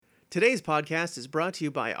Today's podcast is brought to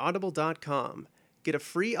you by Audible.com. Get a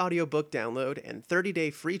free audiobook download and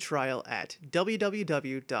 30-day free trial at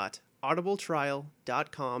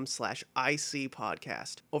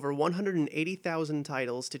www.audibletrial.com/ICpodcast. Over 180,000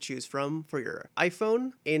 titles to choose from for your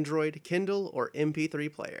iPhone, Android, Kindle, or MP3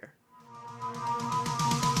 player.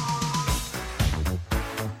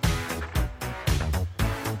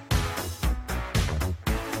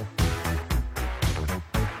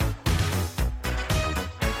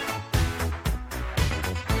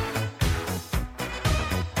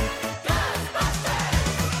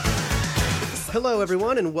 Hello,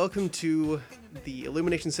 everyone, and welcome to the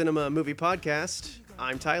Illumination Cinema Movie Podcast.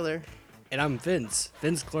 I'm Tyler. And I'm Vince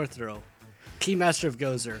Clorthro, Keymaster of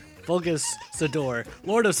Gozer, Vulgus Sador,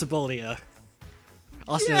 Lord of Cibolia,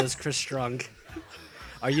 also known as Chris Strong.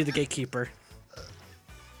 Are you the gatekeeper?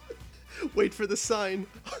 Wait for the sign.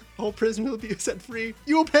 All prisoners will be set free.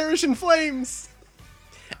 You will perish in flames!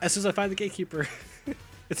 As soon as I find the gatekeeper,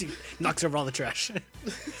 he knocks over all the trash.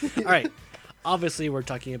 All right. Obviously, we're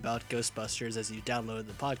talking about Ghostbusters. As you download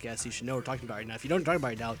the podcast, you should know what we're talking about right now. If you don't know what we're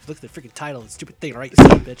talking about right now, look at the freaking title, the stupid thing, all right, you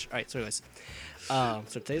son of a bitch. All right, so anyways. So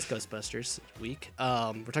today's Ghostbusters week.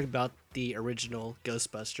 We're talking about the original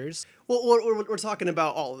Ghostbusters. Well, we're talking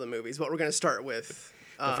about all of the movies, but we're going to start with...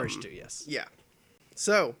 the first two, yes. Yeah.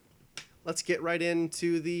 So, let's get right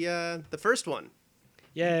into the first one.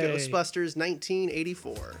 Yay. Ghostbusters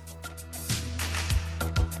 1984.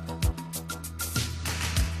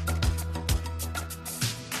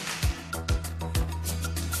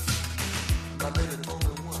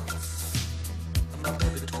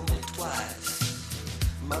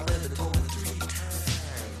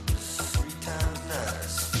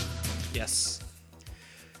 Yes.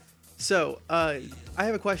 So, I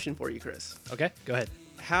have a question for you, Chris. Okay, go ahead.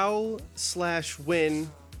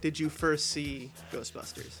 How/when did you first see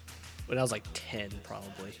Ghostbusters? When I was like 10,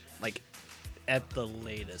 probably. Like, at the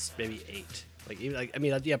latest, maybe 8.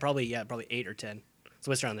 Probably 8 or 10.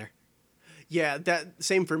 So it's around there. Yeah, that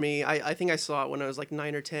same for me. I think I saw it when I was like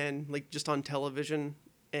 9 or 10, like just on television,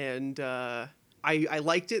 and I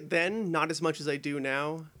liked it then, not as much as I do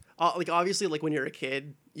now. Like obviously, like when you're a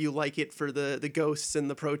kid, you like it for the ghosts and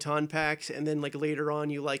the proton packs, and then like later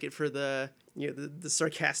on, you like it for the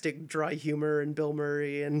sarcastic, dry humor and Bill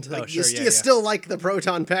Murray, and like you still like the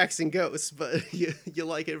proton packs and ghosts, but you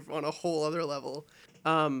like it on a whole other level.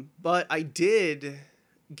 But I did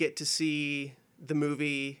get to see the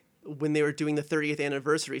movie when they were doing the 30th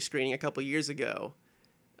anniversary screening a couple years ago.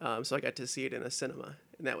 So I got to see it in a cinema,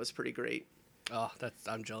 and that was pretty great. Oh,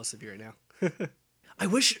 I'm jealous of you right now. I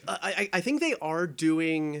wish I think they are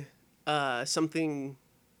doing something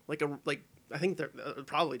like I think they're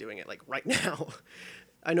probably doing it like right now.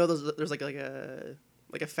 I know there's like a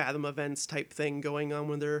Fathom Events type thing going on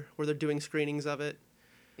where they're doing screenings of it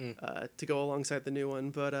to go alongside the new one.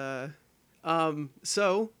 But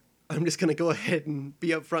so I'm just gonna go ahead and be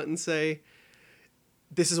upfront and say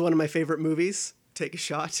this is one of my favorite movies. Take a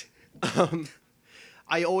shot.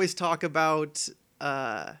 I always talk about.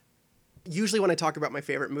 Usually when I talk about my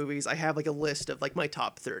favorite movies, I have like a list of like my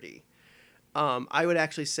top 30. I would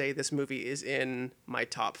actually say this movie is in my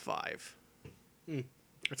top 5.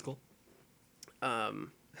 That's cool.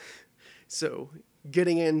 So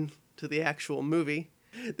getting into the actual movie,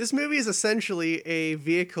 this movie is essentially a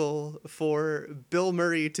vehicle for Bill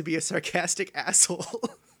Murray to be a sarcastic asshole.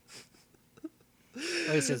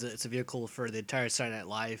 I guess it's a vehicle for the entire Saturday Night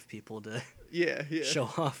Live people to show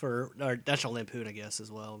off, or National Lampoon, I guess,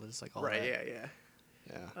 as well. It's like all right, that.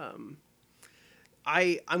 Yeah.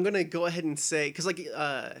 I'm gonna go ahead and say, because like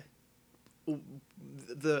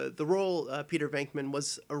the role Peter Venkman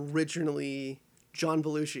was originally John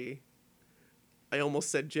Belushi. I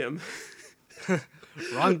almost said Jim.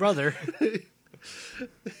 Wrong brother.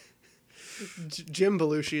 Jim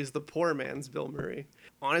Belushi is the poor man's Bill Murray.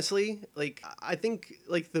 Honestly, like I think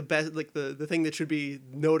like the best, like the thing that should be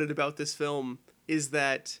noted about this film is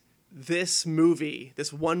that this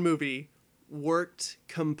one movie worked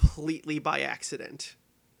completely by accident.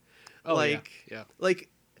 Oh, yeah. Like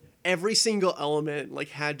every single element like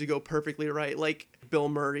had to go perfectly right. Like Bill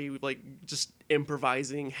Murray like just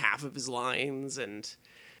improvising half of his lines, and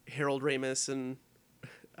Harold Ramis and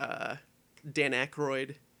Dan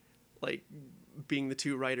Aykroyd like being the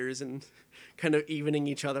two writers and kind of evening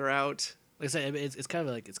each other out. Like I said, it's kind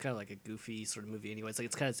of like a goofy sort of movie. Anyway, it's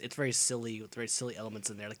like it's very silly with very silly elements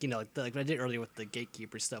in there. Like like what I did earlier with the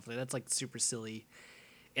Gatekeeper stuff. Like that's like super silly,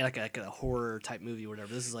 and like a horror type movie or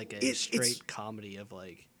whatever. This is like a straight comedy of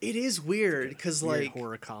like. It is weird because like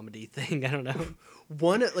horror comedy thing. I don't know.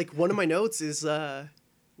 One of my notes is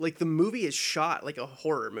like the movie is shot like a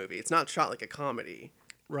horror movie. It's not shot like a comedy.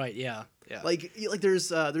 Right. Yeah. Yeah. Like there's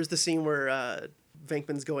the scene where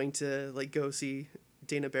Venkman's going to like go see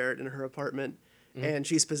Dana Barrett in her apartment, and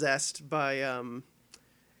she's possessed by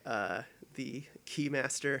the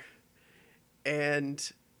Keymaster,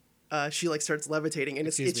 and she like starts levitating, and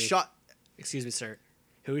it's shot. Excuse me, sir.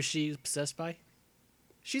 Who is she possessed by?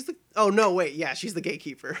 She's the. Oh no! Wait. Yeah, she's the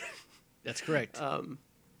gatekeeper. That's correct.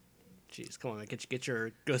 Jeez, come on, man. Get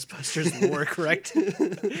your Ghostbusters lore correct.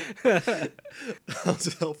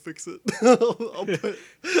 I'll fix it.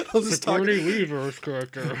 I'll just talk. Sigourney Weaver's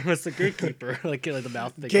character. It's the gatekeeper, like the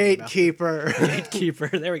mouth thing. Gatekeeper. Gatekeeper.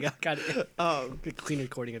 There we go. Got it. Good clean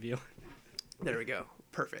recording of you. There we go.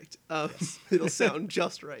 Perfect. It'll sound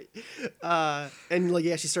just right. And like,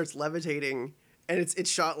 yeah, she starts levitating, and it's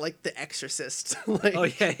shot like The Exorcist. Like, oh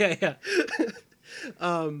yeah.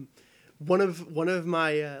 One of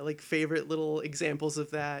my like favorite little examples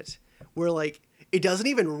of that, where like it doesn't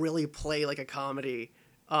even really play like a comedy.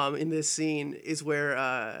 In this scene is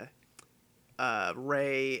where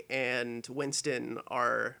Ray and Winston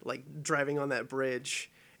are like driving on that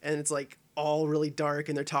bridge, and it's like all really dark,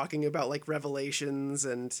 and they're talking about like revelations,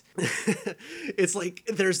 and it's like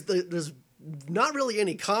there's not really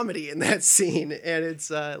any comedy in that scene, and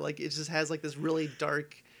it's like it just has like this really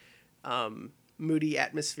dark, moody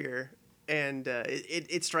atmosphere, and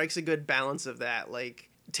it strikes a good balance of that, like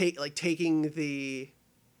taking the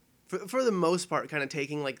for the most part kind of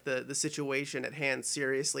taking like the situation at hand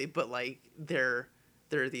seriously, but like they're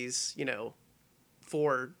these, you know,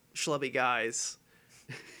 4 schlubby guys.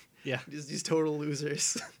 Yeah. These total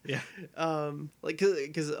losers. Yeah. Like,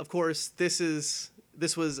 because of course this was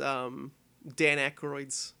Dan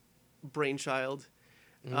Aykroyd's brainchild,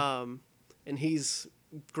 and he's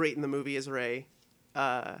great in the movie as Ray.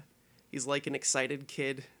 He's like an excited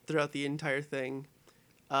kid throughout the entire thing,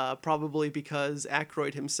 probably because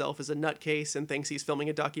Aykroyd himself is a nutcase and thinks he's filming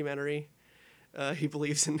a documentary. He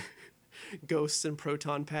believes in ghosts and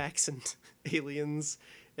proton packs and aliens,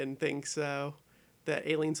 and thinks that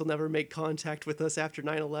aliens will never make contact with us after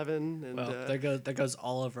 9/11. And well, there goes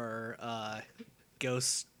all of our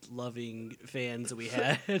ghost loving fans that we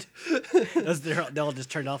had. They all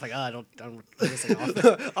just turned off like, I don't listen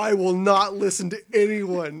off. I will not listen to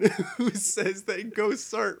anyone who says that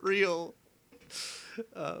ghosts aren't real.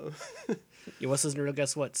 What's isn't real?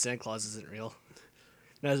 Guess what? Santa Claus isn't real.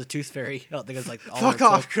 No, there's a tooth fairy. I think it's like all fuck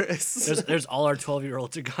off, Chris. There's all our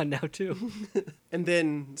 12-year-olds are gone now too. And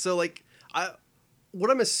then so like what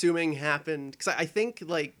I'm assuming happened, because I think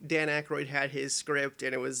like Dan Aykroyd had his script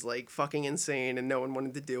and it was like fucking insane and no one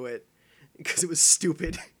wanted to do it because it was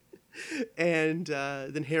stupid. And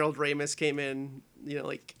then Harold Ramis came in, you know,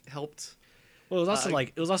 like helped. Well, it was also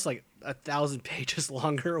like 1,000 pages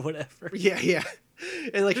longer or whatever. Yeah.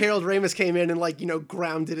 And like Harold Ramis came in and like, you know,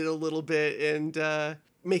 grounded it a little bit and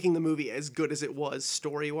making the movie as good as it was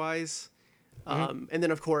story wise. And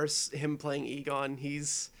then of course him playing Egon,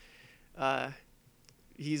 he's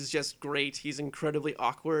just great. He's incredibly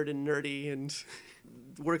awkward and nerdy, and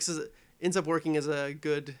ends up working as a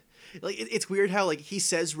good. Like it's weird how like he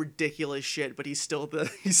says ridiculous shit, but he's still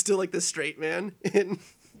like the straight man in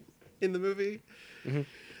the movie. Mm-hmm.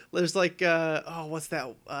 There's like what's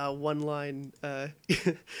that one line?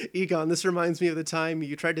 Egon, this reminds me of the time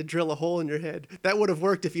you tried to drill a hole in your head. That would have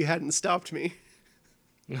worked if you hadn't stopped me.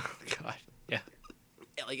 Oh God, yeah.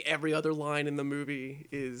 Like every other line in the movie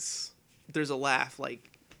there's a laugh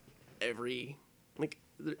like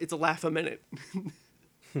it's a laugh a minute.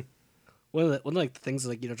 One of the things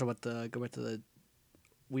like, you know, go back to the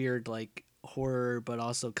weird like horror but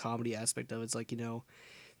also comedy aspect of it's like, you know,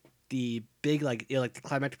 the big like, you know, like the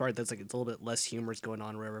climactic part that's like it's a little bit less humorous going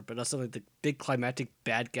on or whatever, but also like the big climactic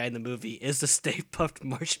bad guy in the movie is the Stay Puft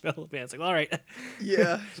Marshmallow Man. It's like, all right,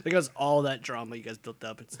 yeah, because all that drama you guys built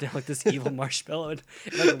up, it's now like this evil marshmallow, and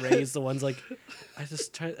like Ray's the one's like, I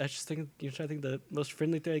just think the most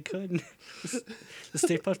friendly thing I could, the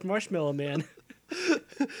Stay Puft Marshmallow Man.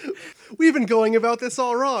 We've been going about this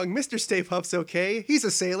all wrong. Mr. Stay Puft's okay. He's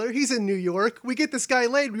a sailor. He's in New York. We get this guy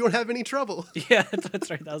laid. We won't have any trouble. Yeah,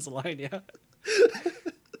 that's right. That was the line. Yeah.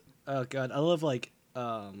 Oh God, I love like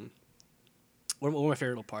one of my favorite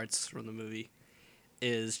little parts from the movie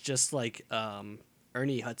is just like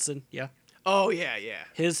Ernie Hudson. Yeah. Oh yeah.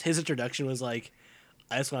 His introduction was like,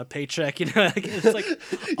 I just want a paycheck. You know, like, it's like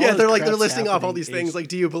yeah, they're listing off all these things. Like,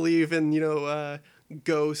 do you believe in, you know,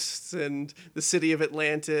 ghosts and the city of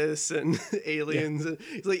Atlantis and aliens? Yeah. And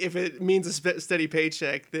he's like, if it means a steady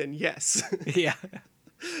paycheck, then yes. Yeah.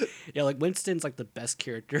 Yeah, like Winston's like the best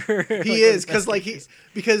character. He is because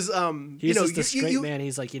because he's you know just a straight man.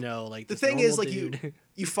 He's like like the this thing is normal like dude.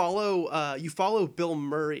 you follow Bill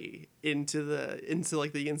Murray into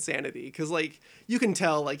like the insanity because like you can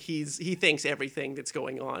tell like he thinks everything that's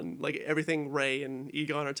going on, like everything Ray and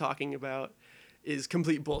Egon are talking about is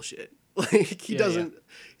complete bullshit. Like he doesn't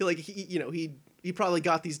he probably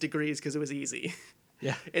got these degrees because it was easy.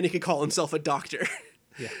 Yeah. And he could call himself a doctor.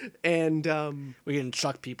 Yeah. And we can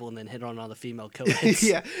shock people and then hit on all the female co-eds.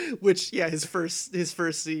 yeah, which his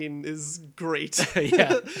first scene is great.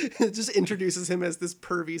 Yeah. It just introduces him as this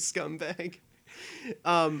pervy scumbag.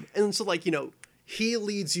 And so like, he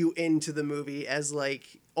leads you into the movie as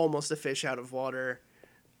like almost a fish out of water.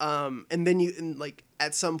 And then like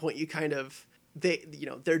at some point you kind of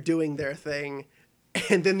they're doing their thing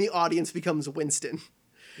and then the audience becomes Winston.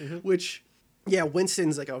 Mm-hmm. Which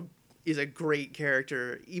Winston's like is a great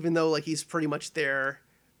character, even though like he's pretty much there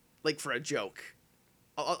like for a joke.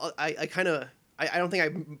 I don't think I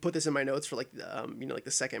put this in my notes for like like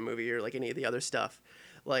the second movie or like any of the other stuff.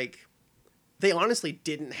 Like they honestly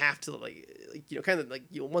didn't have to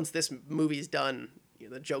once this movie's done,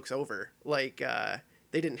 the joke's over. Like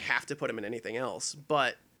they didn't have to put him in anything else,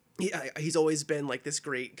 but he's always been like this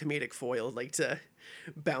great comedic foil, like to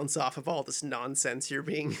bounce off of all this nonsense you're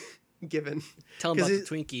being given. Tell him about the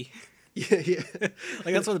Twinkie. Yeah.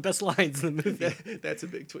 Like that's one of the best lines in the movie. That's a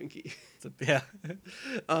big Twinkie. Yeah.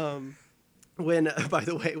 When by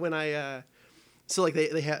the way, when I so like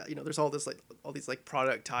they have there's all these like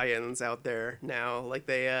product tie-ins out there now. Like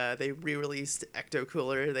they re-released Ecto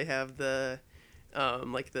Cooler. They have the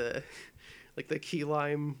like the key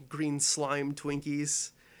lime green slime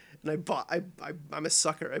Twinkies. And I'm a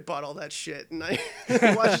sucker. I bought all that shit and I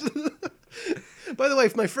watched. By the way,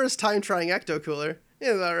 for my first time trying Ecto Cooler,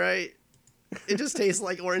 it was all right. It just tastes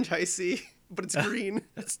like orange Hi-C, but it's green.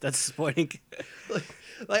 That's disappointing.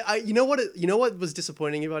 You know what was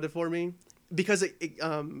disappointing about it for me? Because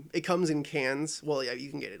it comes in cans. Well, yeah, you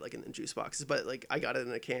can get it like in the juice boxes, but like I got it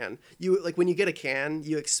in a can. You like when you get a can,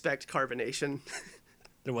 you expect carbonation.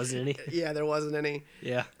 There wasn't any. Yeah, there wasn't any.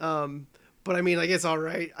 Yeah. But I mean, like it's all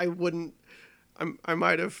right. I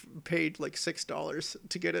might have paid like $6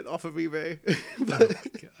 to get it off of eBay. But, oh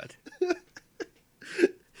God.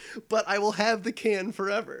 But I will have the can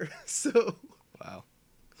forever. So. Wow.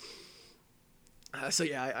 So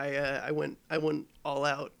yeah, I went all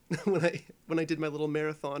out when I did my little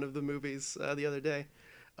marathon of the movies the other day.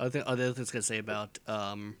 The other thing I was gonna say about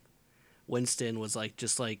Winston was like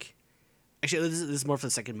just like actually this is more for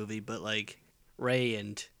the second movie, but like Ray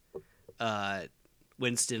and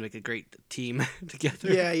Winston make a great team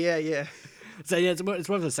together. Yeah. So yeah, it's more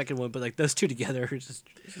of the second one, but like those two together are just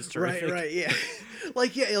terrific. Right, yeah.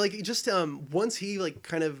 like just once he like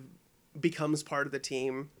kind of becomes part of the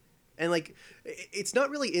team, and like it's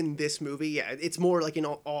not really in this movie. Yeah, it's more like in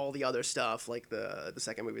all the other stuff, like the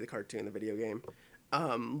second movie, the cartoon, the video game.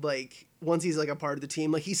 Like once he's like a part of the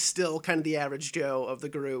team, like he's still kind of the average Joe of the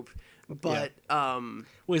group. But well,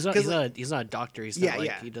 he's not a doctor. He's not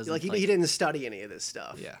he doesn't like he didn't study any of this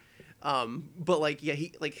stuff. Yeah. But like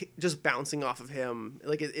he like just bouncing off of him,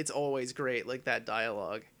 like it's always great, like that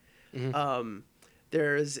dialogue. Mm-hmm.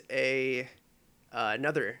 There's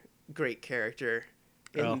another great character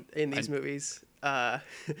in these movies,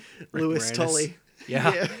 Louis Tully.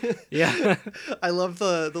 Yeah. I love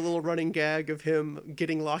the little running gag of him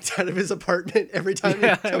getting locked out of his apartment every time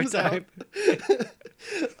he comes out.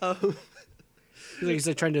 He's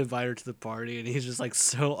like trying to invite her to the party, and he's just like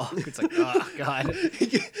so awkward. It's like, oh God,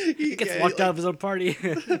 he gets locked out of his own party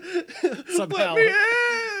somehow.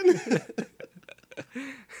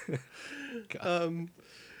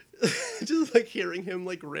 Just like hearing him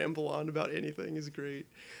like ramble on about anything is great.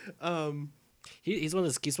 He's one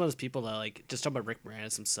of those people that like just talking about Rick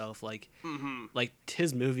Moranis himself. Like, like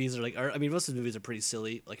his movies are like, I mean, most of his movies are pretty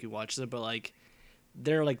silly. Like you watch them, but like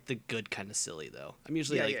they're like the good kind of silly though. I'm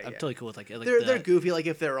usually I'm totally cool with like they're goofy. Like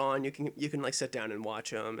if they're on, you can like sit down and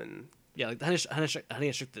watch them and like the Honey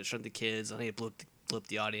I Shrunk the Kids, Honey I Blew Up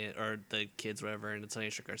the audience or the kids, whatever, and it's Honey I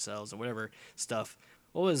Shrunk Ourselves or whatever stuff.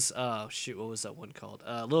 What was what was that one called?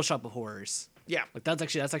 Little Shop of Horrors. Yeah, like that's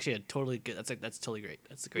actually a totally good. That's totally great.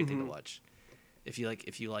 That's a great thing to watch. If you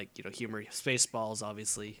like humor, Spaceballs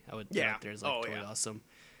obviously I would put out there is like totally awesome.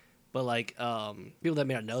 But like people that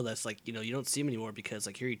may not know this, like you don't see him anymore because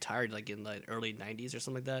like he retired like in the early '90s or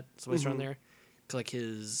something like that. Somewhere around there, because like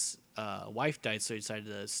his wife died, so he decided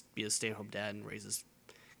to be a stay-at-home dad and raise his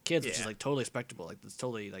kids, which is like totally respectable. Like it's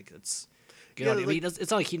totally like it's good. I mean, it's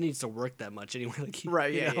not like he needs to work that much anyway.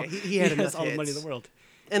 Like he had enough all the money in the world,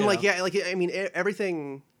 and I mean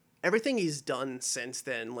everything everything he's done since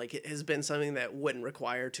then, like, it has been something that wouldn't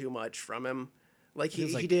require too much from him. Like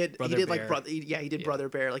he did like brother, he did Brother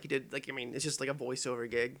Bear, like he did, like, I mean, it's just like a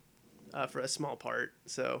voiceover gig for a small part.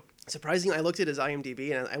 So surprisingly, I looked at his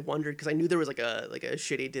IMDb and I wondered, because I knew there was like a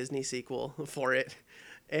shitty Disney sequel for it,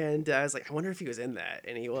 and I was like, I wonder if he was in that,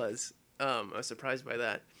 and he was. I was surprised by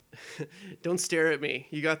that. Don't stare at me.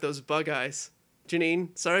 You got those bug eyes,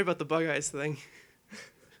 Janine. Sorry about the bug eyes thing.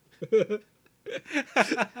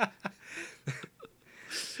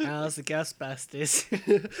 Alice the Ghostbusters.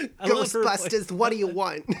 Ghostbusters, what do you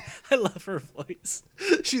want? I love her voice.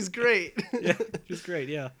 She's great. Yeah, she's great.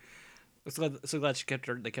 Yeah, I'm so glad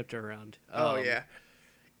they kept her around. Yeah.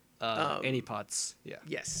 Annie Potts. Yeah.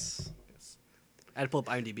 Yes. I had to pull up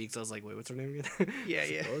IMDb because I was like, wait, what's her name again?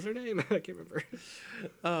 Yeah. What was her name? I can't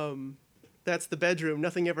remember. That's the bedroom.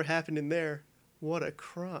 Nothing ever happened in there. What a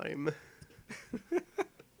crime.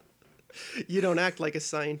 You don't act like a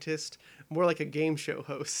scientist, more like a game show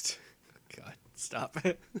host. God, stop.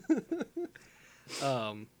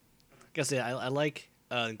 Guess yeah, I like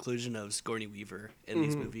inclusion of Sigourney Weaver in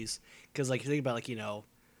these movies, because like you think about, like, you know,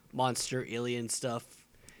 monster alien stuff.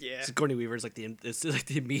 Yeah, Sigourney Weaver is like it's like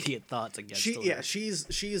the immediate thoughts against.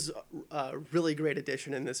 She's a really great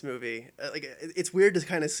addition in this movie. Like, it's weird to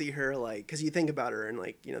kind of see her, like, because you think about her in,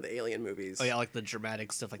 like, you know, the Alien movies. Oh yeah, like the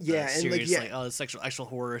dramatic stuff, like yeah, the and serious, like, like the actual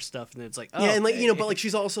horror stuff, and then it's like, oh, yeah, and like, okay. you know, but like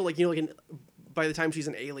she's also, like, you know, like by the time she's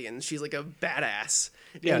an alien, she's like a badass.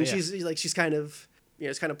 Yeah, and yeah. she's kind of, you know,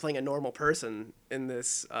 it's kind of playing a normal person in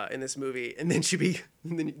this movie, and then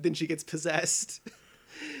then she gets possessed,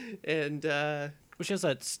 and Which has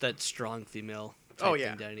that strong female type oh yeah,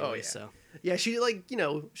 thing down anyway, oh yeah, so. Yeah, she, like, you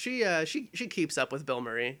know, she keeps up with Bill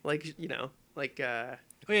Murray, like, you know, like Oh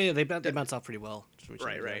yeah, they bounce off pretty well.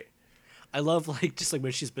 Right. I love, like, just like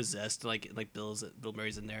when she's possessed, like Bill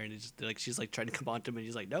Murray's in there, and it's just, like, she's like trying to come on to him, and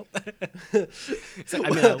he's like, nope.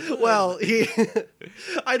 Well, he,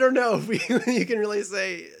 I don't know if you can really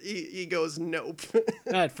say he goes nope.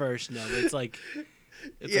 Not at first, no. But it's like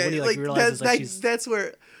yeah, when he like realizes that's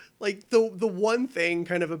where, like, the one thing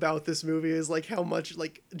kind of about this movie is like how much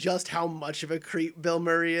of a creep Bill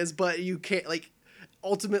Murray is, but you can't, like,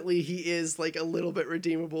 ultimately he is, like, a little bit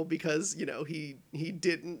redeemable because, you know, he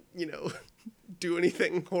didn't, you know, do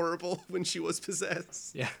anything horrible when she was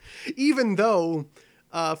possessed. Yeah. Even though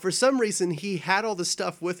for some reason he had all the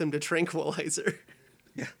stuff with him to tranquilize her.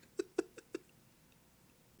 Yeah.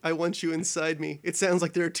 I want you inside me. It sounds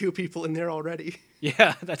like there are two people in there already.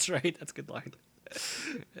 Yeah, that's right. That's a good line.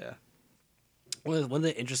 Yeah. One of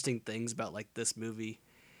the interesting things about, like, this movie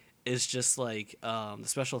is just, like, the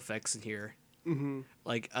special effects in here. Mm-hmm.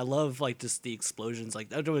 Like, I love, like, just the explosions.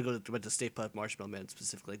 Like, I don't want to go to Stay Puft Marshmallow Man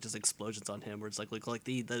specifically, just explosions on him, where it's like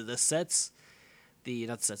the sets,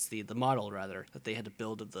 the model rather that they had to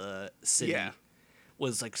build of the city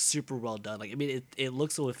was, like, super well done. Like, I mean, it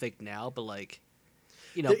looks a little fake now, but, like,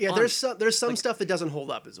 you know, there's some stuff that doesn't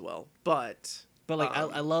hold up as well, but like,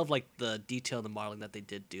 I love, like, the detail and the modeling that they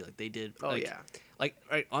did do. Like, they did. Oh, like, yeah. Like,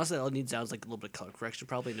 right, honestly, all it needs now is, like, a little bit of color correction,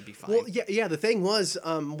 probably, and it'd be fine. Well, yeah. The thing was,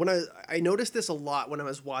 when I noticed this a lot when I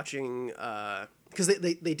was watching, because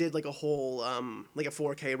they did, like, a whole like a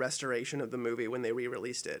 4K restoration of the movie when they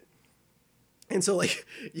re-released it, and so, like,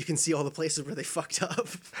 you can see all the places where they fucked up,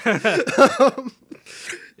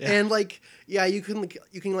 and, like, yeah, you can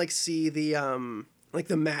like see the like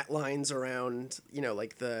the matte lines around, you know,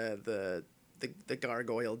 like the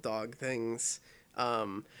gargoyle dog things.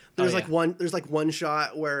 There's one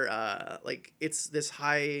shot where like it's this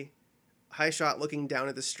high shot looking down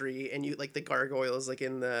at the street, and you, like, the gargoyle is, like,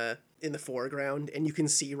 in the foreground, and you can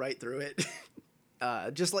see right through it.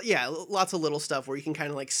 Just, like, yeah, lots of little stuff where you can kind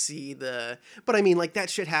of, like, see but I mean, like, that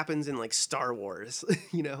shit happens in, like, Star Wars,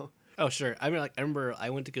 you know. Oh sure, I mean, like, I remember I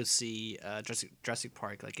went to go see Jurassic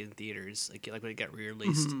Park, like, in theaters, like when it got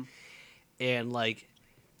re-released, and, like,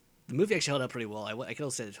 the movie actually held up pretty well. I can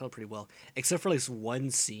also say it held up pretty well, except for, like, this one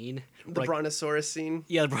scene. The Brontosaurus scene.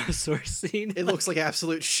 Yeah, the Brontosaurus scene. It looks like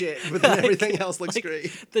absolute shit, but then everything else looks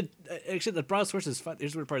great. Actually, the Brontosaurus is fine.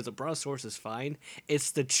 Here's the weird part: is the Brontosaurus is fine.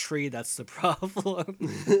 It's the tree that's the problem,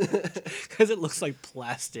 because it looks like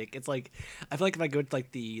plastic. It's like, I feel like if I go to,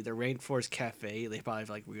 like, the Rainforest Cafe, they probably have,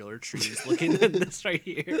 like, realer trees. Looking at this right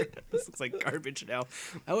here, this looks like garbage now.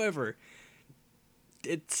 However,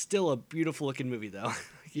 it's still a beautiful looking movie, though.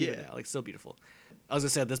 Yeah, like, still beautiful. I was gonna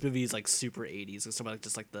say this movie is, like, super 80s, and something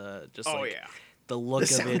like the look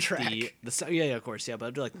the of soundtrack. Yeah, of course, yeah, but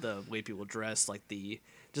I do like the way people dress, like the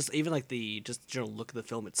general look of the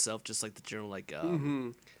film itself, just like the general, like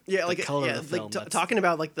yeah, like, color yeah, of the film, like talking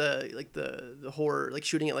about, like, the horror, like,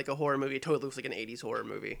 shooting it like a horror movie. It totally looks like an 80s horror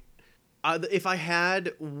movie. If I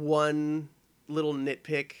had one little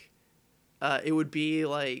nitpick, it would be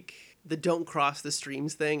like the "don't cross the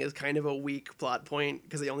streams" thing is kind of a weak plot point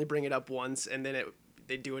because they only bring it up once and then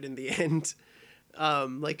they do it in the end.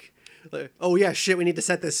 Like, oh yeah, shit, we need to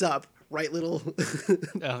set this up. Write little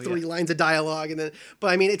three lines of dialogue and then. But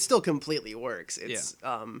I mean, it still completely works. It's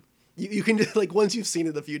You can just, like, once you've seen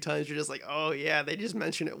it a few times, you're just like, oh yeah, they just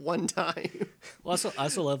mention it one time. Well, I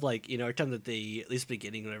also love, like, you know, every time that they, at least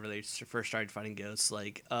beginning, whenever they first started fighting ghosts,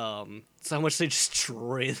 like, so much they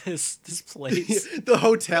destroy this place. The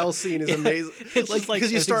hotel scene is amazing. It's like, just, like,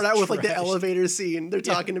 because you start out with like the trashed. elevator scene. They're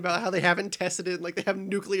talking about how they haven't tested it, like they have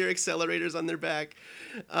nuclear accelerators on their back.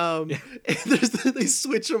 And they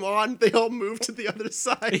switch them on. They all move to the other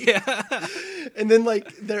side. Yeah. And then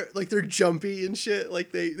they're jumpy and shit.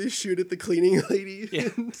 Like they shoot at the cleaning lady. Yeah.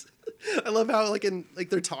 And I love how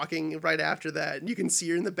they're talking right after that, and you can see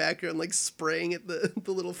her in the background like spraying at the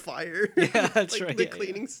little fire. Yeah, that's like, right. The yeah,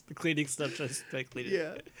 cleaning. yeah. The cleaning stuff just clean it.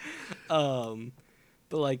 Yeah.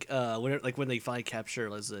 But like when they finally capture,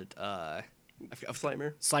 was it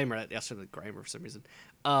Slimer. Slimer? I asked him the Grimer for some reason.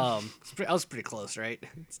 I was pretty close, right?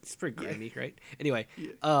 It's pretty grimy, right? Anyway,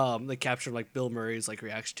 they capture like Bill Murray's like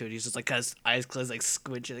reaction to it. He's just like, his eyes closed, like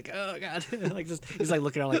squinching, like, oh god, like just he's like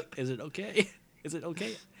looking around, like, is it okay? Is it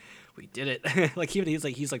okay? We did it. Like he's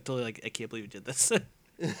like totally like, I can't believe we did this.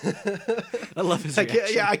 I love his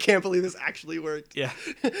reaction. I can't believe this actually worked. Yeah.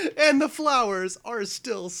 And the flowers are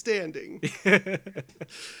still standing.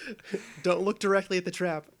 Don't look directly at the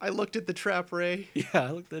trap. I looked at the trap, Ray. Yeah,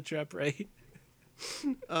 I looked at the trap, Ray.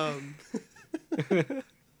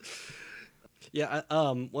 Yeah,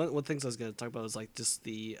 one things I was gonna talk about was like just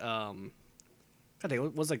the I think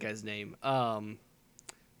what was that guy's name?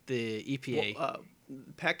 The EPA. Well,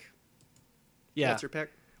 Peck. Yeah. Walter Peck.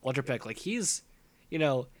 Walter Peck. Like he's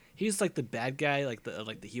like the bad guy, like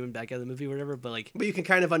the human bad guy of the movie or whatever, but like But you can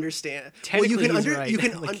kind of understand. Technically, you can right. you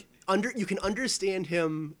can you can understand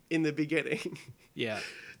him in the beginning. Yeah.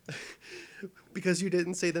 Because you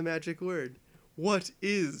didn't say the magic word. What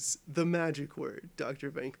is the magic word, Dr.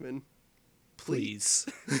 Venkman? Please.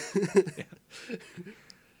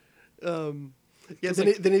 Yeah,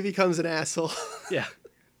 then he becomes an asshole. Yeah.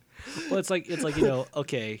 Well, it's like you know,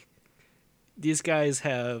 okay, these guys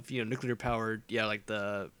have, you know, nuclear powered, like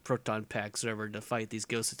the proton packs, whatever, to fight these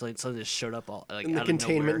ghosts. It's like something just showed up all like in the out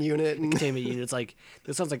containment of nowhere. unit. The containment unit. It's like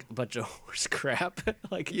this sounds like a bunch of horse crap.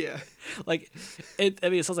 Like Yeah. Like it. I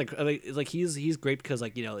mean, it sounds like it's like he's great because,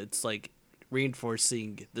 like, you know, it's like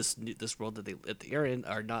reinforcing this world that they're in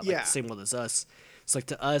are not like the same world as us. It's like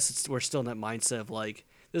to us, we're still in that mindset of like,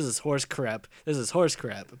 this is horse crap.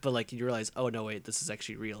 But like you realize, oh no, wait, this is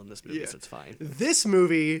actually real in this movie, so it's fine. This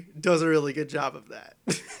movie does a really good job of that.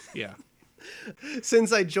 Yeah.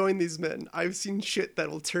 Since I joined these men, I've seen shit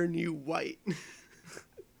that'll turn you white.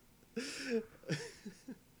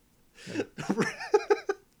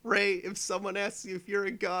 Ray, if someone asks you if you're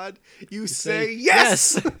a god, you say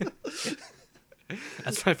yes.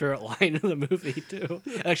 That's my favorite line in the movie too.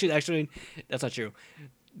 Actually, that's not true.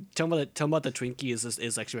 Tell me about the Twinkie is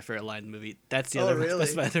actually my favorite line in the movie. That's the other. Really?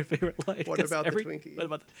 That's my other favorite line. What about the Twinkie?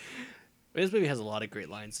 This movie has a lot of great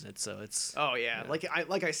lines in it, so it's. Oh yeah,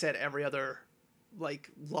 like I said, every other like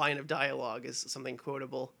line of dialogue is something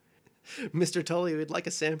quotable. Mr. Tully would like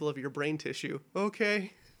a sample of your brain tissue.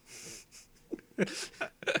 Okay.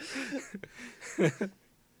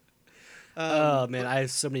 Oh man, I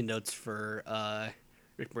have so many notes for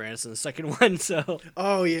Rick Moranis in the second one. So.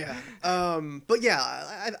 Oh yeah, but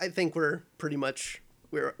yeah, I think we're pretty much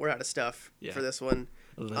we're out of stuff for this one.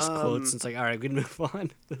 Those quotes. It's like, all right, we can move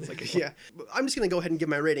on. It's like, yeah, I'm just gonna go ahead and give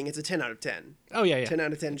my rating. It's a 10 out of 10. Oh yeah. 10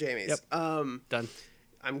 out of 10 Jamies. Yep. I Done.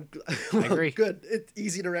 agree. Good. It's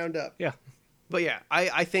easy to round up. Yeah. But yeah,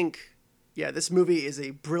 I think this movie is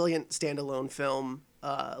a brilliant standalone film.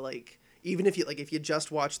 Like even if you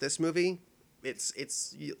just watch this movie,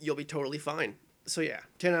 you'll be totally fine. So yeah,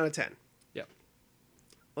 10 out of 10. Yep.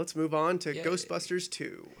 Let's move on to Ghostbusters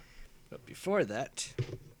 2. But before that,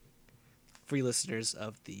 free listeners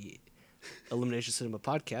of the Illumination Cinema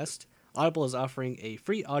podcast, Audible is offering a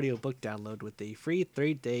free audiobook download with a free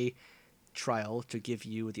 3-day trial to give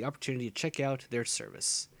you the opportunity to check out their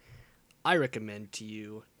service. I recommend to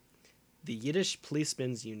you The Yiddish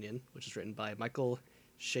Policemen's Union, which is written by Michael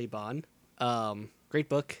Chabon. Great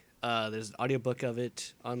book. There's an audiobook of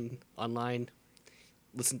it online.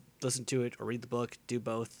 Listen to it or read the book. Do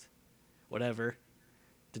both. Whatever.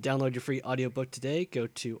 To download your free audiobook today, go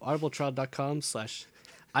to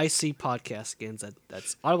audibletrial.com/ICPodcast. Again,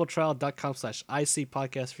 that's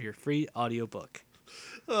audibletrial.com/ICPodcast for your free audiobook.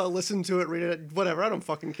 Listen to it, read it, whatever. I don't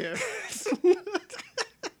fucking care.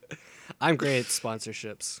 I'm great at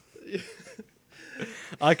sponsorships.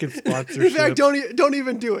 I can sponsor. In fact, don't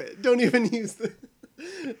even do it. Don't even use the.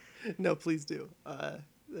 No, please do.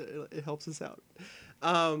 It helps us out.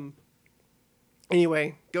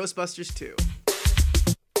 Anyway, Ghostbusters 2.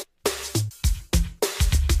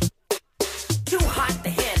 Too hot to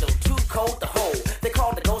handle, too cold to hold. They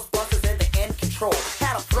called the Ghostbusters and they're in control.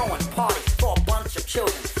 Had a throwing party for a bunch of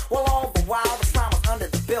children. Well, all the while the slime was under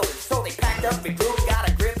the building. So they packed up a group, got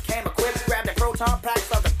a grip, came equipped, grabbed their proton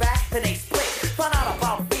packs on the back, and they split. Found out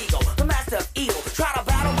about Vigo, the master of evil. Try to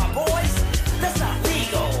battle my boys? That's not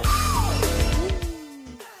legal.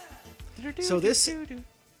 So this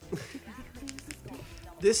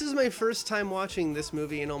is my first time watching this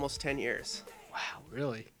movie in almost 10 years. Wow,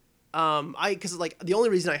 really? Because like the only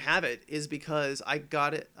reason I have it is because I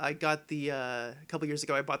got the a couple years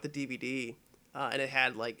ago I bought the DVD, and it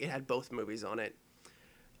had both movies on it.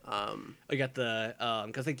 I got the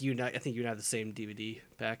cause I think you and I have the same DVD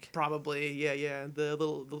pack. Probably, yeah.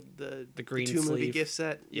 The green the 2 movie sleeve. gift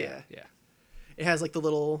set. Yeah. It has like the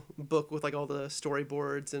little book with like all the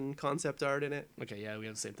storyboards and concept art in it. Okay, yeah, we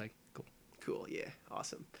have the same thing. Cool, yeah,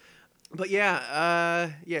 awesome. But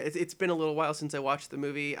it's been a little while since I watched the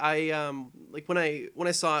movie. I like when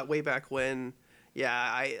I saw it way back when,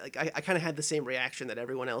 I kind of had the same reaction that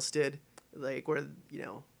everyone else did, like where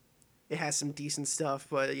it has some decent stuff,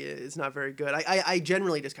 but it's not very good. I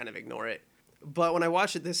generally just kind of ignore it. But when I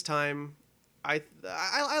watched it this time, I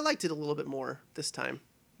liked it a little bit more this time.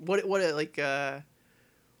 What like well,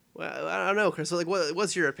 I don't know, Chris. So, like,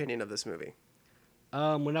 what's your opinion of this movie?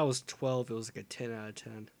 When I was 12, it was like a 10 out of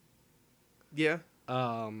 10. Yeah.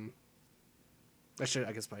 I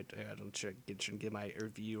shouldn't give my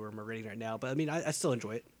review or my rating right now, but I mean, I still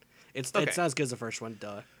enjoy it. It's not as good as the first one,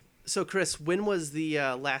 duh. So, Chris, when was the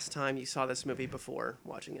last time you saw this movie before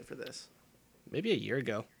watching it for this? Maybe a year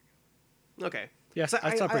ago. Okay. Yeah, So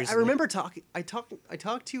I saw it I recently. remember talking. I talked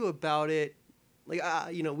to you about it. Like,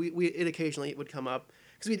 it occasionally would come up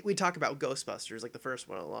because we talk about Ghostbusters, like the first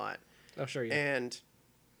one, a lot. Oh, sure, yeah. And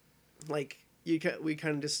like we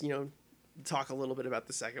kind of just talk a little bit about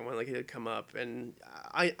the second one, like it had come up, and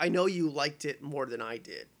I know you liked it more than I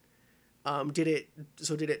did. Did it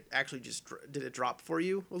actually did it drop for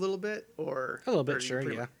you a little bit, or A little bit, sure,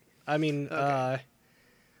 yeah. I mean, Okay.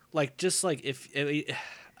 like just like if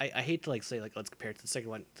I hate to like say like let's compare it to the second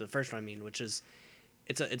one, to the first one. I mean, which is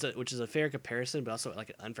which is a fair comparison, but also like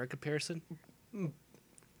an unfair comparison.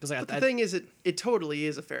 Because like, But the thing is, it totally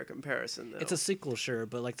is a fair comparison, though. it's a sequel, sure,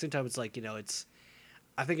 but like sometimes it's like it's.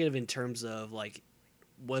 I think of it in terms of like,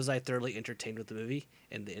 was I thoroughly entertained with the movie?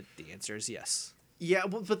 And the answer is yes. Yeah,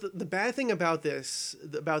 well, but the bad thing about this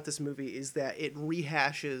movie is that it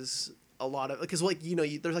rehashes a lot of, because like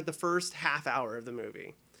there's like the first half hour of the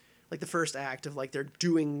movie, like the first act of like they're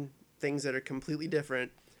doing things that are completely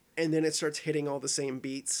different, and then it starts hitting all the same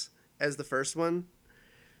beats as the first one,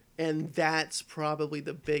 and that's probably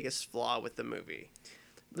the biggest flaw with the movie.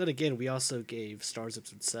 Then again, we also gave Star Wars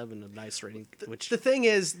Episode 7 a nice rating, which The thing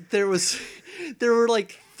is, there were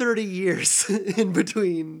like 30 years in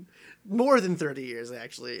between, more than 30 years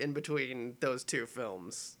actually, in between those two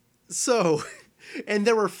films. So, and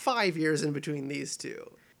there were 5 years in between these two.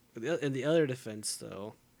 in the other defense,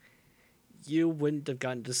 though, you wouldn't have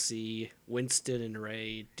gotten to see Winston and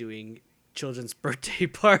Ray doing children's birthday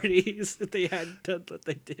parties if they hadn't done what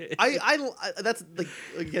they did. I that's like,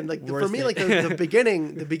 again, like for Worth me, it. like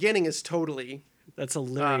the beginning is totally. That's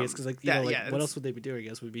hilarious because like yeah, what it's- else would they be doing? I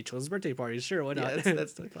guess would be children's birthday parties. Sure, why not? Yeah,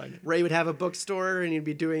 that's fine. Ray would have a bookstore and he'd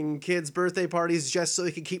be doing kids' birthday parties just so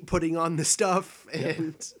he could keep putting on the stuff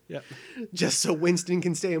and Yeah, just so Winston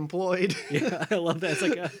can stay employed. yeah, I love that. It's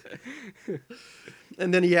like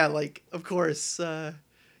And then like of course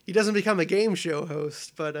he doesn't become a game show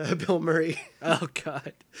host, but Bill Murray oh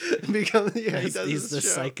god, becomes he does he's this the show.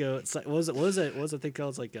 psycho. What was it? What was the thing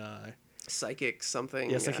called? It's like Psychic something.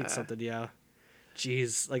 yeah, psychic something. Yeah,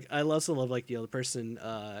 jeez, like I also love like the person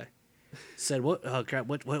said what? Oh crap!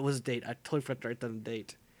 What was the date? I totally forgot to write down the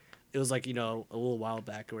date. It was like a little while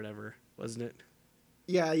back or whatever, wasn't it?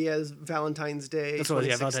 Yeah, it was Valentine's Day. That's what it was,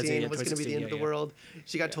 yeah, 2016 Valentine's Day, yeah, was going to be the end of the 2016, yeah. world.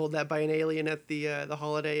 She got told that by an alien at the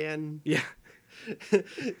Holiday Inn. Yeah.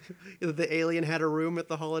 The alien had a room at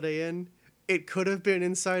the Holiday Inn. It could have been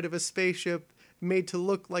inside of a spaceship made to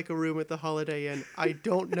look like a room at the Holiday Inn. I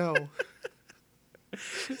don't know.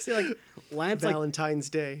 See, like lines like Valentine's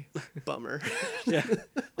Day. Bummer. yeah,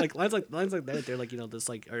 like lines like that. They're like this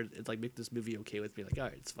like or it's like make this movie okay with me. Like all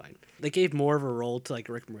right, it's fine. They gave more of a role to like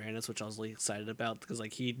Rick Moranis, which I was really excited about because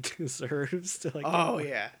like he deserves to like Oh,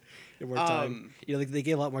 yeah. get more time. Like they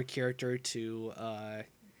gave a lot more character to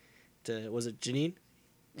was it Janine?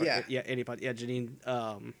 Yeah. Yeah, Annie Potts. Yeah,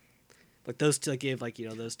 Janine. Like those two, like gave like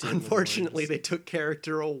those two. Unfortunately, they took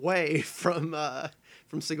character away from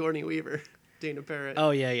Sigourney Weaver, Dana Barrett.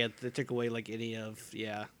 Oh yeah, they took away like any of they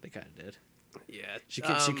kind of did. Yeah, She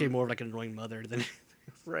became more of like an annoying mother than.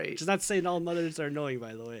 right. Just not saying all mothers are annoying,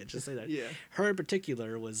 by the way. Just say that. Yeah. Her in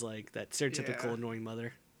particular was like that stereotypical Yeah. annoying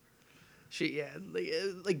mother.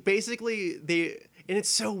 Like basically and it's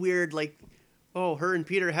so weird. Like, oh, her and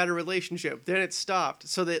Peter had a relationship, then it stopped,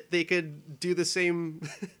 so that they could do the same,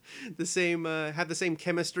 have the same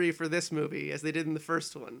chemistry for this movie as they did in the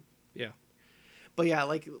first one. Yeah. But yeah,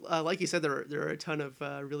 like you said, there are a ton of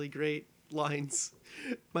really great lines.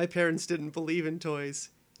 My parents didn't believe in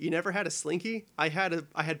toys. You never had a Slinky? I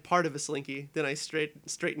had part of a Slinky. Then I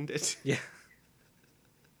straightened it. Yeah.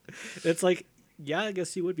 It's like, yeah, I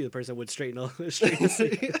guess you would be the person that would straighten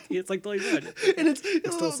the It's like totally good. And it's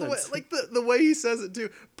still the way, sense. like the way he says it too.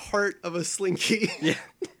 Part of a Slinky. Yeah.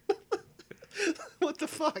 What the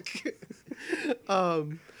fuck?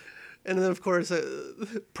 And then of course,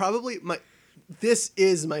 probably this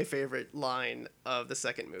is my favorite line of the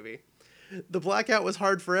second movie. The blackout was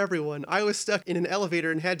hard for everyone. I was stuck in an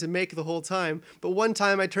elevator and had to make the whole time. But one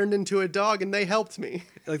time I turned into a dog and they helped me.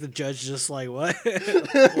 Like the judge just like, what?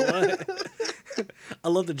 What? I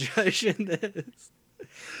love the judge in this.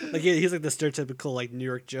 Like he's like the stereotypical like New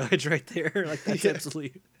York judge right there. Like that's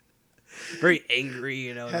absolutely very angry,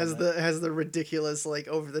 Has the ridiculous like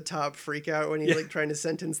over the top freak out when he's like trying to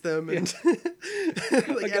sentence them and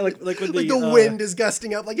like when the wind is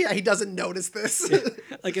gusting up. Like he doesn't notice this.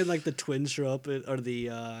 like in like the twins show up or the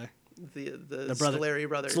Solari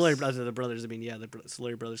brothers. The brothers. I mean, the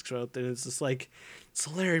Solari brothers show up, and it's just like,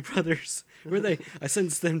 Solari brothers. Where are they? I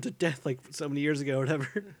sentenced them to death like so many years ago, or whatever.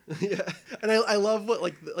 Yeah, and I love what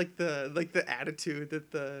the attitude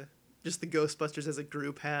that the Ghostbusters as a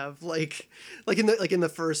group have. Like in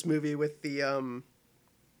the first movie with the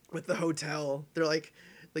hotel, they're like,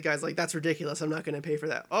 the guy's like, that's ridiculous. I'm not going to pay for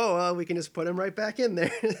that. Oh, well, we can just put him right back in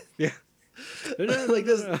there. Yeah. Like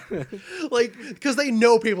this, like, because they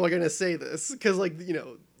know people are gonna say this, because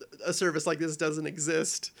a service like this doesn't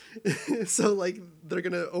exist, so like they're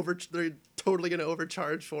totally gonna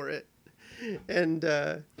overcharge for it, and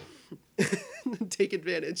take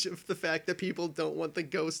advantage of the fact that people don't want the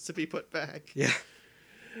ghosts to be put back. Yeah.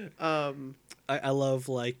 I love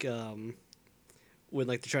like when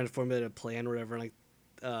like they're trying to formulate a plan or whatever. Like,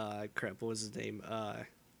 crap, what was his name? What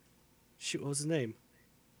was his name?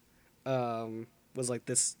 Was like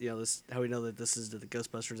this, this, how we know that this is the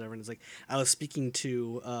Ghostbusters. Everyone is like, I was speaking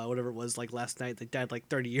to whatever it was like last night. They died like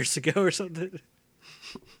 30 years ago or something.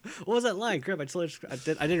 What was that line? Crap, I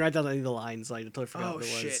didn't write down any of the lines. So I totally forgot what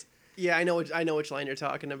it was. Shit. Yeah, I know which line you're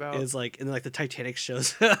talking about. It's like, and then like the Titanic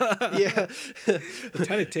shows. Yeah. The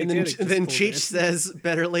Titanic. And then Cheech says,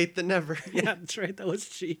 "Better late than never." Yeah, that's right. That was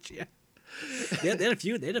Cheech. Yeah. Yeah, they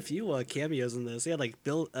had a few cameos in this. They had like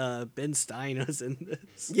Ben Stein was in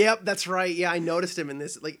this. Yep, that's right. Yeah, I noticed him in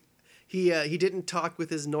this. Like, he didn't talk with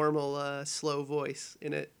his normal slow voice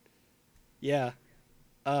in it. Yeah.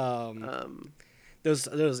 There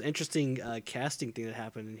was interesting casting thing that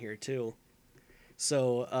happened in here too.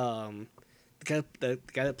 So the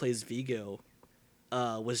guy that plays Vigo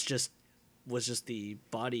was just the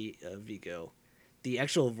body of Vigo. The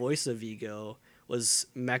actual voice of Vigo was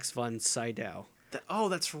Max von Sydow. Oh,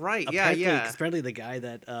 that's right. Apparently, Yeah. 'cause apparently the guy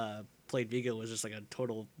that played Vigo was just like a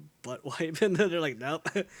total butt wipe, and then they're like, nope,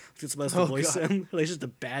 it's supposed to voice him. Like, he's just a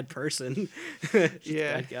bad person. Just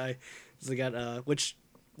Yeah. a bad guy. So they got which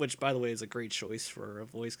by the way is a great choice for a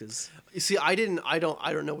voice, because You see, I don't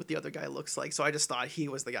know what the other guy looks like, so I just thought he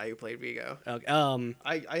was the guy who played Vigo.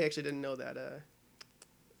 I actually didn't know that.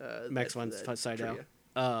 Max von Sydow. trivia.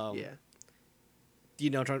 Yeah. Do you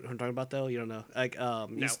know what I'm talking about though? You don't know. Like No.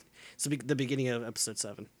 It's the beginning of episode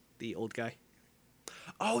 7, the old guy.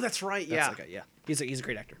 Oh, that's right. That's Yeah. that guy, yeah. He's a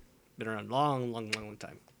great actor. Been around long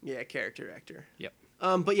time. Yeah, character actor. Yep.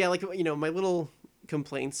 But yeah, like, my little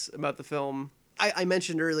complaints about the film. I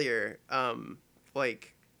mentioned earlier,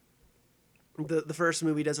 like, the first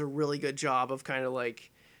movie does a really good job of kind of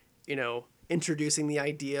like, introducing the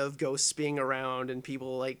idea of ghosts being around and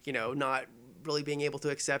people like, not really being able to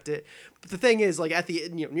accept it. But the thing is, like, at the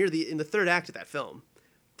in the third act of that film,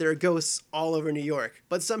 there are ghosts all over New York.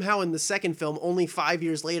 But somehow in the second film, only 5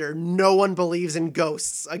 years later, no one believes in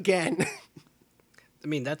ghosts again. I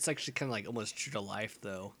mean, that's actually kind of like almost true to life,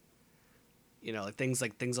 though. Like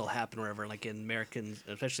things will happen wherever, like in Americans,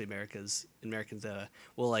 especially Americans,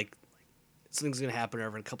 well, like something's gonna happen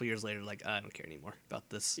wherever, and a couple years later, like, I don't care anymore about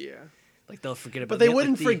this. Yeah. Like they'll forget about. But they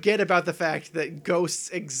wouldn't forget about the fact that ghosts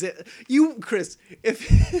exist. Chris,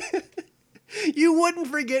 You wouldn't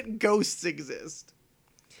forget ghosts exist.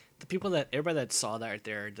 Everybody that saw that right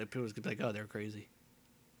there, the people was gonna be like, oh, they're crazy.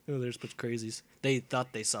 Oh, there's a bunch of crazies. They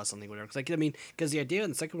thought they saw something, whatever. Because the idea in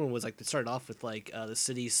the second one was like they started off with like the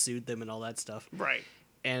city sued them and all that stuff. Right.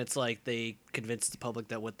 And it's like they convinced the public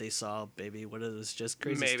that what they saw, maybe what it was just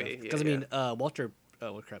crazy Maybe, stuff. yeah, Because I mean, Walter,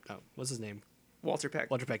 what crap? No, what's his name? Walter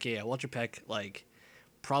Peck. Walter Peck. Yeah, Walter Peck. Like,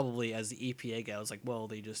 probably as the EPA guy was like, well,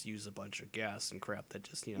 they just use a bunch of gas and crap that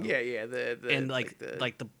just Yeah. and and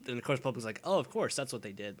of course, the public's like, oh, of course, that's what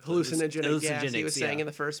they did. Hallucinogenic gas. He was saying in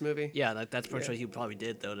the first movie. Yeah, that's pretty much what he probably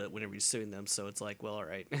did though. Whenever he's suing them, so it's like, well, all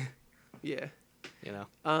right. Yeah. You know.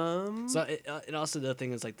 So and also the other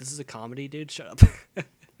thing is like, this is a comedy, dude. Shut up.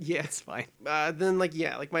 Yeah, it's fine. Then my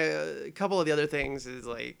couple of the other things is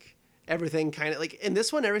like everything kind of like in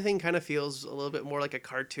this one everything kind of feels a little bit more like a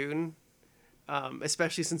cartoon,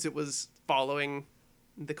 especially since it was following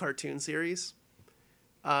the cartoon series.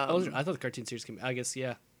 I thought the cartoon series came. I guess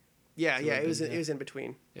yeah. Yeah, it was in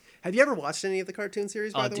between. Yeah. Have you ever watched any of the cartoon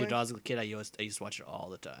series? By the way, dude, when I was a kid, I used to watch it all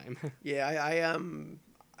the time. Yeah,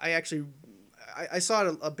 I actually saw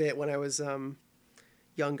it a bit when I was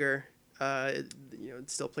younger. It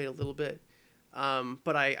still played a little bit,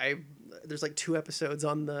 but I there's like 2 episodes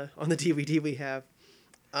on the DVD we have.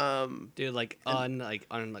 Dude, on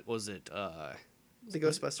what was it? The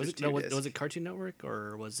Ghostbusters 2 disc. Was it Cartoon Network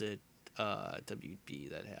or was it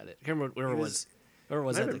WB that had it? I can't remember where it was. Or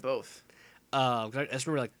was it both? I just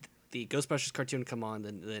remember like the Ghostbusters cartoon would come on,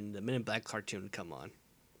 then the Men in Black cartoon would come on.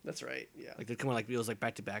 That's right. Yeah. Like they'd come on like it was like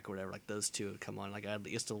back to back or whatever. Like those two would come on. Like I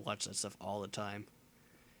used to watch that stuff all the time.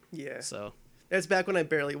 Yeah. So. It's back when I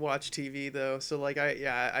barely watched TV though, so like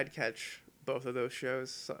I'd catch both of those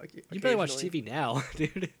shows. You barely watch TV now,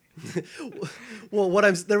 dude. Well,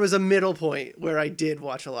 there was a middle point where I did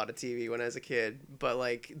watch a lot of TV when I was a kid, but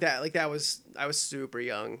I was super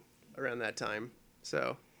young around that time,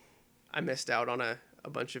 so I missed out on a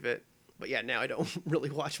bunch of it. But yeah, now I don't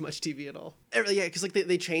really watch much TV at all. Yeah, because like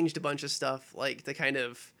they changed a bunch of stuff, like to kind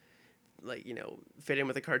of like fit in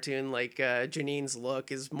with the cartoon. Like Janine's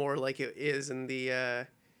look is more like it is in the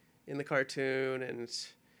cartoon, and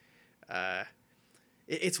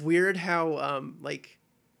it's weird how like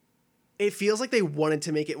it feels like they wanted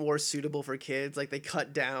to make it more suitable for kids. Like they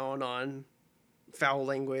cut down on foul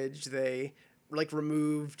language. They like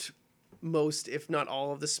removed most, if not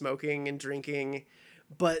all, of the smoking and drinking,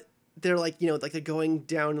 but they're like like they're going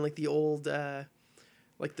down in like the old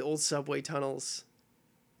subway tunnels,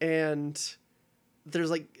 and there's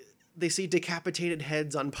like they see decapitated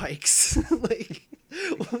heads on pikes. Like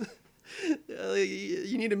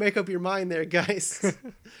you need to make up your mind there, guys. So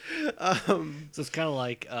it's kind of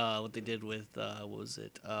like what they did with what was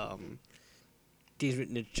it? Teenage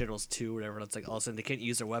Mutant Ninja Turtles 2 or whatever. It's like all of a sudden they can't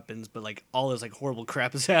use their weapons, but like all this like horrible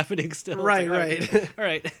crap is happening still. Right, like, right. All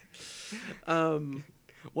right.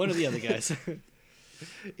 One of the other guys.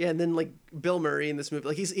 Yeah, and then like Bill Murray in this movie,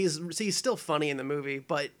 like he's still funny in the movie,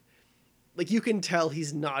 but like you can tell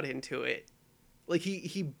he's not into it. Like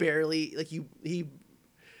he barely like he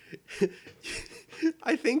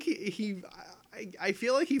I think I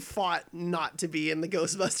feel like he fought not to be in the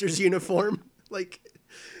Ghostbusters uniform, like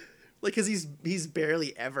because he's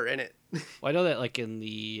barely ever in it. Well, I know that like in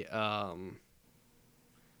the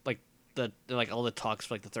like all the talks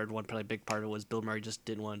for like the third one, probably a big part of it was Bill Murray just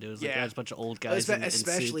didn't want to do it. It was like there's a bunch of old guys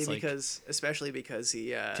especially in suits, especially because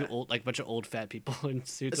he too old, like a bunch of old fat people in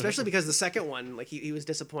suits. Especially because the second one, like he was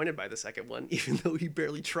disappointed by the second one, even though he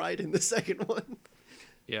barely tried in the second one.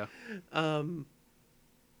 Yeah. One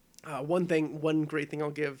great thing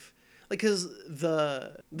I'll give, like, because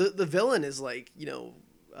the villain is like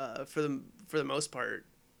for the most part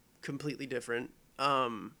completely different.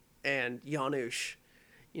 And Janusz,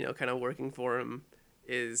 kind of working for him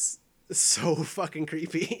is so fucking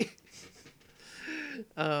creepy.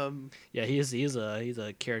 Yeah, he's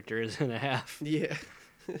a character and a half. Yeah.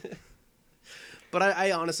 But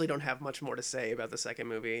I honestly don't have much more to say about the second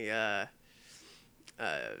movie.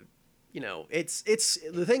 It's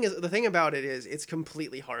the thing about it is it's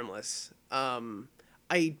completely harmless.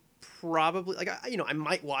 I probably I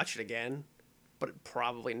might watch it again, but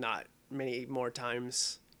probably not many more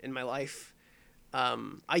times in my life.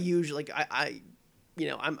 I usually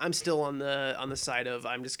I'm still on the side of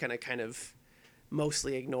I'm just gonna kind of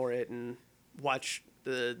mostly ignore it and watch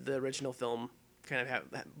the original film, kind of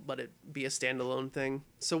let it be a standalone thing.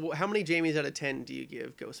 So how many Jamies out of 10 do you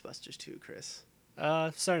give Ghostbusters 2, Chris?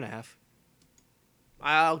 7.5.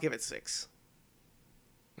 I'll give it 6.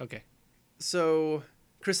 Okay. So,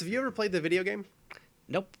 Chris, have you ever played the video game?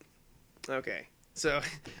 Nope. Okay. So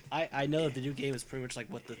I know that the new game is pretty much like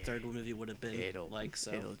what the third movie would have been like.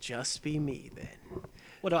 So it'll just be me then.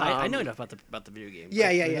 well, no, I know enough about the video game. Yeah,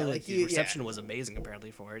 Like, yeah, I know yeah, that like, the yeah. reception was amazing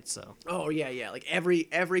apparently for it. So Oh yeah. Like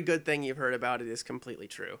every good thing you've heard about it is completely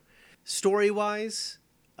true. Story wise,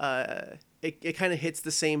 it kind of hits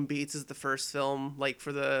the same beats as the first film, like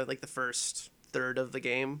for the first third of the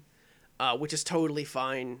game, which is totally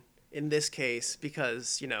fine in this case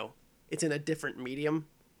because it's in a different medium.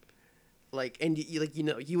 Like and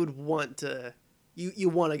you would want to you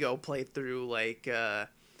want to go play through like the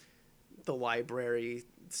library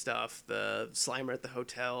stuff, the Slimer at the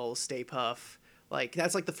hotel, Stay Puff. Like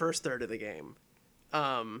that's like the first third of the game.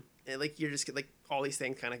 And like you're just like all these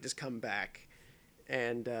things kind of just come back,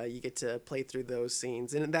 and you get to play through those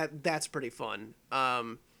scenes, and that's pretty fun.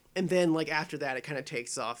 And then like after that, it kind of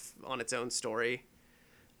takes off on its own story.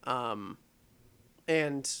 And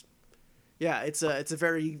yeah, it's a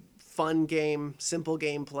very fun game, simple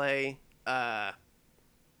gameplay.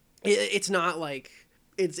 It's not like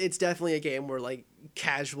it's definitely a game where like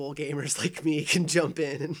casual gamers like me can jump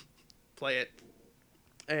in and play it,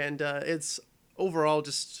 and it's overall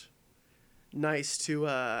just nice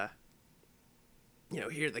to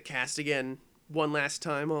hear the cast again one last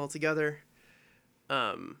time all together.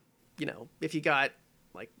 If you got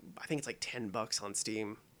like I think it's like $10 on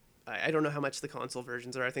Steam. I don't know how much the console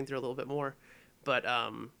versions are. I think they're a little bit more, but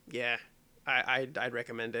yeah, I'd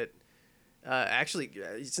recommend it. Actually,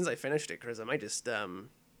 since I finished it, Chris, I might just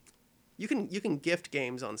you can gift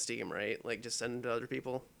games on Steam, right? Like just send them to other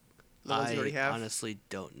people. The ones you already have. I honestly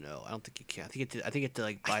don't know. I don't think you can. I think you have to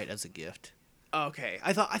like buy it as a gift. Okay,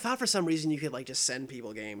 I thought for some reason you could like just send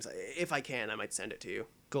people games. If I can, I might send it to you.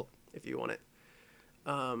 Cool. If you want it.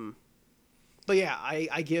 But yeah,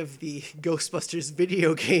 I give the Ghostbusters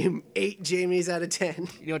video game 8 Jamies out of 10.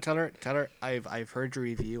 You know what, Tyler, I've heard your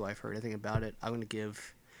review. I've heard everything about it. I'm gonna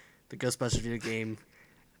give the Ghostbusters video game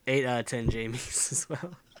 8 out of 10 Jamies as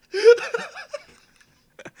well.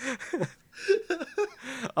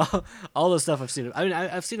 all the stuff I've seen. I mean,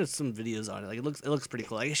 I've seen some videos on it. Like it looks pretty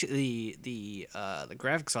cool. Like actually, the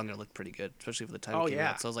graphics on there look pretty good, especially for the time. Oh, it came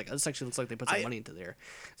yeah. out. So I was like, this actually looks like they put some money into there.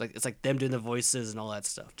 It's like them doing the voices and all that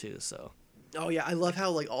stuff too. So. Oh yeah, I love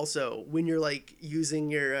how like also when you're like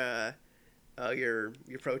using your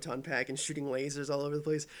proton pack and shooting lasers all over the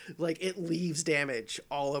place, like it leaves damage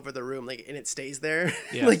all over the room, like and it stays there.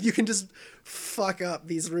 Yeah. Like you can just fuck up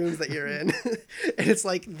these rooms that you're in, and it's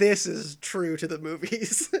like this is true to the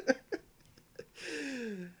movies.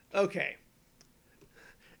 Okay.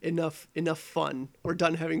 Enough fun. We're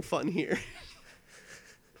done having fun here.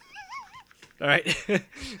 All right.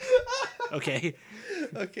 Okay.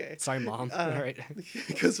 Okay. Sorry, Mom. All right.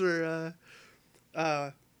 Because we're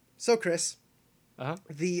so Chris,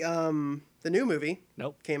 the new movie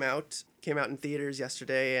Nope. came out in theaters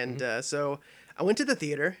yesterday, and so I went to the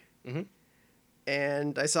theater,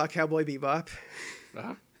 and I saw Cowboy Bebop.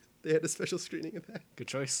 Uh-huh. They had a special screening of that. Good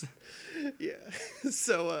choice. Yeah.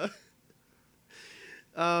 So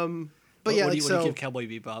but What yeah, do like, you so give Cowboy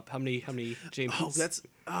Bebop? How many Jamies?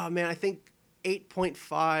 man, I think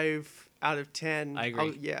 8.5 out of 10. I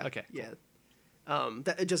agree. Yeah. Okay, Yeah.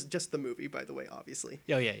 That just the movie, by the way, obviously.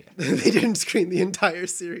 Oh yeah. They didn't screen the entire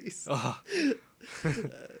series. Oh.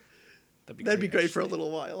 That'd be great for a actually.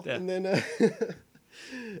 little while. Yeah. And then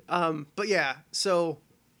but yeah, so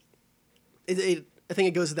I think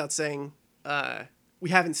it goes without saying,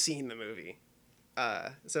 we haven't seen the movie.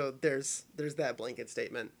 So there's that blanket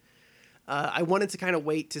statement. I wanted to kind of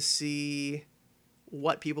wait to see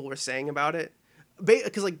what people were saying about it.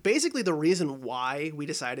 Because like basically the reason why we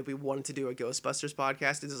decided we wanted to do a Ghostbusters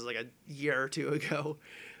podcast, this is like a year or two ago.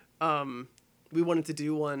 We wanted to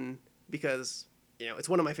do one because, it's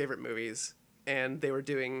one of my favorite movies, and they were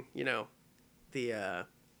doing, the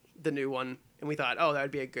new one, and we thought, oh, that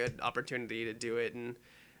would be a good opportunity to do it and,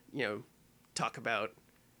 talk about,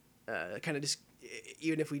 kind of just,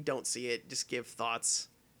 even if we don't see it, just give our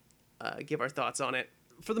thoughts on it.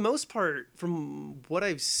 For the most part, from what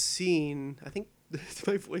I've seen, I think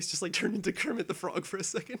my voice just like turned into Kermit the Frog for a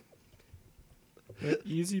second.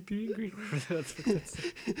 Easy peasy.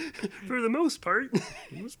 For the most part.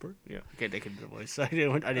 For the most part. Yeah. Okay, they could do the voice. I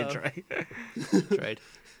didn't try. Tried.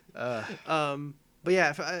 But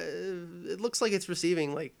yeah, it looks like it's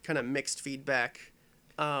receiving like kind of mixed feedback.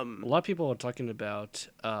 A lot of people are talking about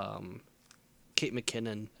Kate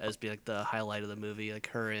McKinnon as being like the highlight of the movie, like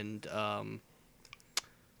her and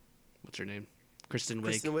what's her name? Kristen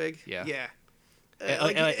Wiig. Yeah. Yeah.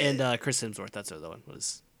 Like, and Chris Hemsworth. That's the other one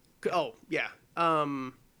was. Oh yeah.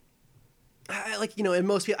 And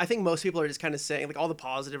most people, I think most people are just kind of saying like all the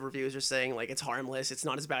positive reviews are saying like it's harmless, it's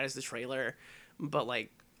not as bad as the trailer. but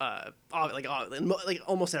like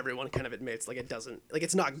almost everyone kind of admits like it doesn't, like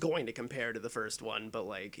it's not going to compare to the first one, but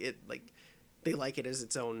like it, like they like it as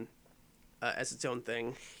its own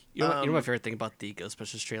thing. You know my favorite thing about the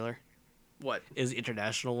Ghostbusters trailer What is the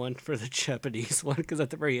international one for the Japanese one, because at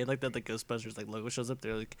the very end, like the Ghostbusters like logo shows up,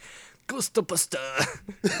 they're like Ghostbuster.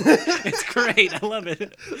 It's great. I love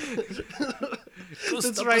it.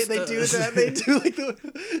 That's right. They do that. They do like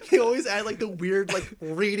they always add like the weird like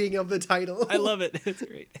reading of the title. I love it. It's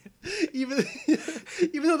great. even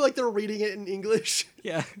though like they're reading it in English.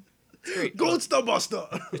 Yeah, it's great.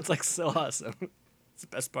 Ghostbuster. It's like so awesome. It's the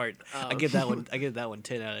best part. I give that one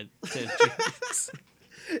 10 out of 10.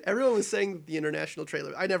 Everyone was saying the international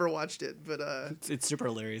trailer. I never watched it, but it's super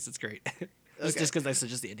hilarious. It's great. Just because I said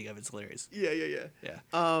just the ending of it's hilarious. Yeah.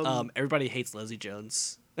 Everybody hates Leslie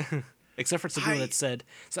Jones, except for some people that said.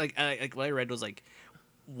 So like what I read was like,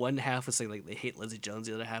 one half was saying like they hate Leslie Jones,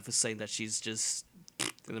 the other half was saying that she's just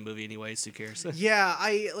in the movie anyways. Who cares? Yeah,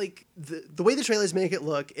 I like the way the trailers make it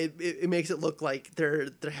look. It makes it look like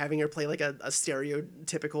they're having her play like a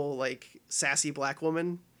stereotypical like sassy black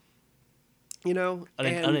woman. You know,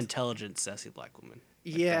 unintelligent sassy black woman.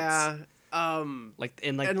 Like yeah.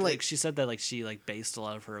 Like she said that like she like based a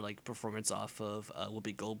lot of her like performance off of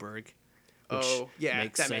Whoopi Goldberg. Which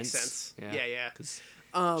makes sense. Yeah. Because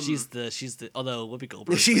she's the although Whoopi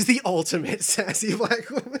Goldberg, she's the ultimate sassy black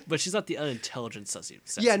woman, but she's not the unintelligent sassy.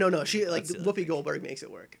 Yeah, no, she like Whoopi Goldberg makes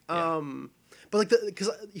it work. Yeah. But like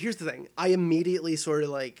because here's the thing, I immediately sort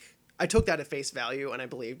of like I took that at face value and I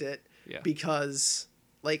believed it because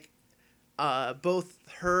like both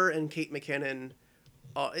her and Kate McKinnon,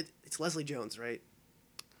 it's Leslie Jones, right?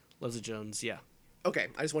 Leslie Jones, yeah. Okay,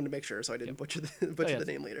 I just wanted to make sure so I didn't butcher the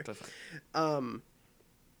name later. That's fine.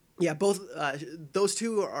 Yeah, both those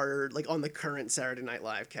two are like on the current Saturday Night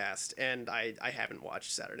Live cast, and I haven't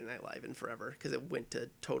watched Saturday Night Live in forever because it went to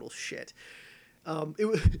total shit.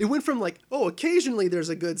 It went from like, oh, occasionally there's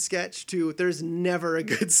a good sketch to there's never a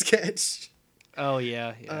good sketch. Oh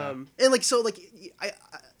yeah. And like so like I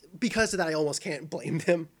because of that I almost can't blame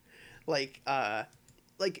them. Like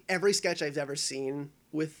every sketch I've ever seen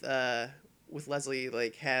with Leslie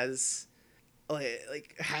like has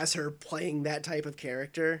her playing that type of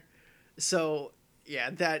character. So yeah,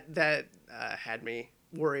 that had me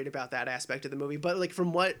worried about that aspect of the movie. But like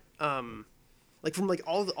from what like from like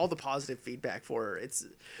all the positive feedback for her, it's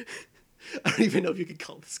I don't even know if you could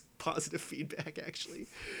call this positive feedback actually,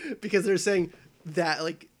 because they're saying that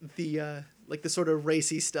like the sort of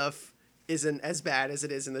racy stuff isn't as bad as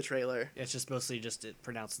it is in the trailer. It's just mostly just it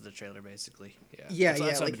pronounced in the trailer, basically. Yeah,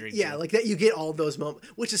 like that you get all those moments,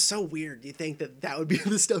 which is so weird. You think that would be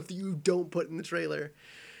the stuff that you don't put in the trailer.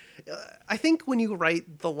 I think when you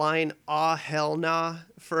write the line "Aw hell nah"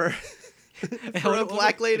 for a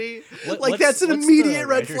black lady, that's an immediate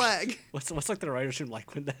red flag. What's like the writers should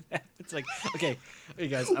like when that happens? It's like, okay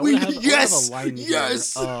guys, I want to have a line here.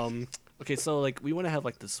 Okay, so like we want to have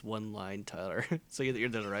like this one line, Tyler. So you're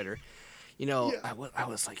the writer. You know, I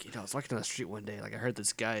was like, you know, I was walking down the street one day, like I heard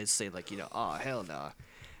this guy say like, you know, "Oh hell no."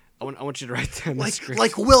 I want you to write down the script.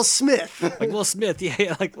 Like Will Smith. Like Will Smith,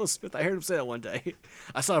 yeah, like Will Smith. I heard him say that one day.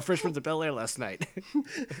 I saw a Fresh Prince of Bel-Air last night. I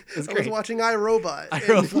was watching iRobot.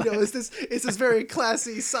 And, you know, it's this very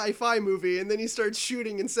classy sci-fi movie, and then he starts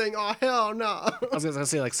shooting and saying, "Oh hell no." I was gonna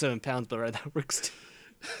say like 7 pounds, but right, that works too.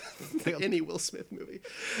 Any Will Smith movie.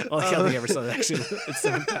 Well, I don't think I ever saw that actually. It's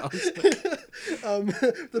 7 pounds.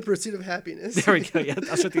 The Pursuit of Happiness. There we go. Yeah,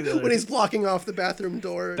 I was thinking when he's blocking off the bathroom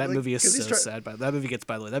door. That movie is so sad. That movie gets,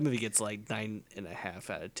 by the way, like 9.5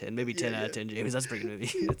 out of 10, maybe 10 out of 10. James, that's a pretty good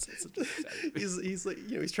movie. It's he's like,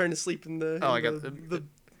 you know, he's trying to sleep in the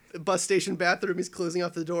the bus station bathroom. He's closing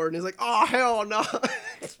off the door, and he's like, "Oh hell no!"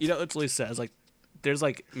 You know, it's really sad. It's like there's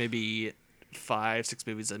like maybe 5-6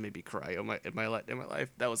 movies that made me cry in my life.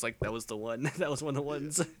 That was the one. That was one of the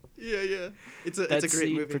ones. Yeah. It's a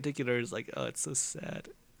great movie. In particular is like, oh, it's so sad.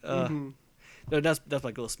 No, that's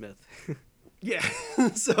like Will Smith. Yeah.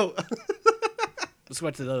 So let's go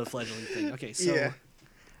back to the other fledgling thing. Okay, so yeah.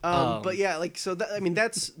 But yeah, like so that, I mean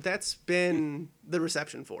that's been the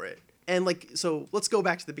reception for it. And like so let's go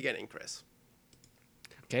back to the beginning, Chris.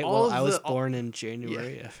 Okay, well I was born in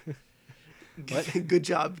January. Yeah. Good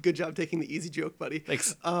job taking the easy joke, buddy.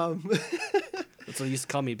 Thanks. That's what they used to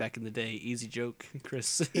call me back in the day. Easy joke,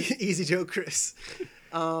 Chris. Easy joke, Chris.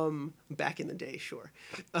 Back in the day, sure.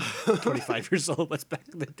 25 years old. What's back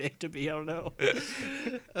in the day to be? I don't know.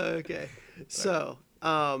 Okay, so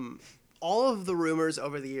all of the rumors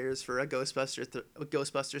over the years for a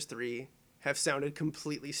Ghostbusters 3 have sounded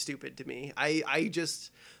completely stupid to me. I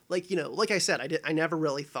just like, you know, like I said, I never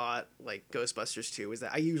really thought like Ghostbusters 2 is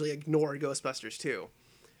that I usually ignore Ghostbusters 2.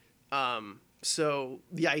 So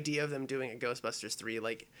the idea of them doing a Ghostbusters 3,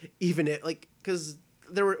 like even it like because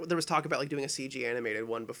there was talk about like doing a CG animated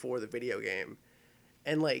one before the video game,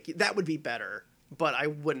 and like that would be better. But I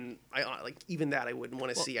wouldn't. I like even that I wouldn't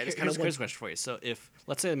want to see. I just kind of here's a question for you. So if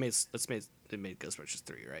let's say they made Ghostbusters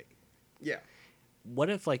 3, right? Yeah. What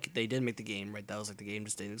if like they didn't make the game, right? That was like the game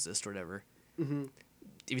just didn't exist or whatever. Mm-hmm.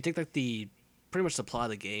 If you think like the pretty much the plot of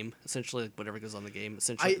the game, essentially like whatever goes on the game,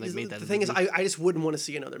 essentially they made that. The thing movie. is, I just wouldn't want to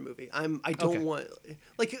see another movie. I don't want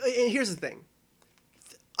like. And here's the thing.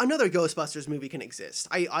 Another Ghostbusters movie can exist.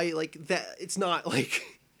 I like that. It's not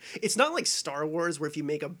like. It's not like Star Wars, where if you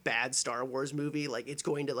make a bad Star Wars movie, like it's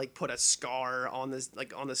going to like put a scar on this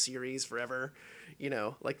like on the series forever, you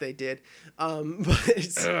know, like they did. But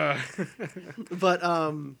it's, but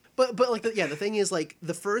like the thing is like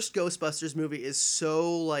the first Ghostbusters movie is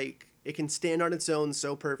so like it can stand on its own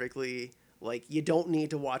so perfectly. Like you don't need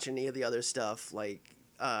to watch any of the other stuff. Like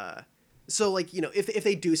so like you know if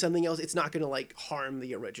they do something else, it's not gonna like harm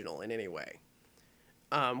the original in any way.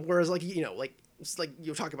 Whereas like you know like. It's like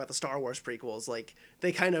you talk about the Star Wars prequels, like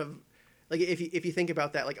they kind of like if you think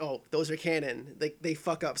about that, like oh those are canon, they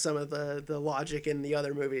fuck up some of the logic in the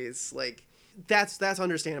other movies, like that's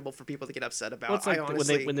understandable for people to get upset about. Well, it's like I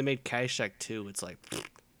honestly, when they made Caddyshack 2, it's like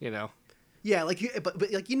you know yeah, like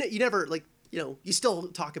but like you never like you know you still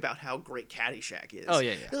talk about how great Caddyshack is. Oh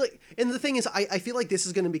yeah. Like, and the thing is, I feel like this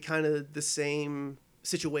is going to be kind of the same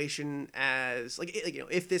situation as like you know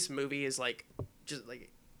if this movie is like just like.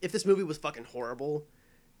 If this movie was fucking horrible,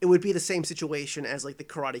 it would be the same situation as like the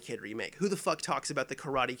Karate Kid remake. Who the fuck talks about the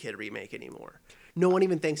Karate Kid remake anymore? No one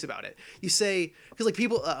even thinks about it. You say because like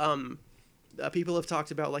people have talked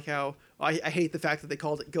about like how I hate the fact that they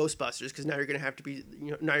called it Ghostbusters because now you're gonna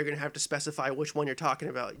have to specify which one you're talking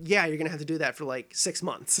about. Yeah, you're gonna have to do that for like 6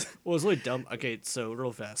 months. Well, it's really dumb. Okay, so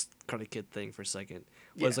real fast, Karate Kid thing for a second.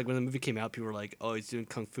 Was like when the movie came out, people were like, "Oh, he's doing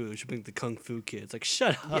kung fu. Should bring the kung fu kids." Like,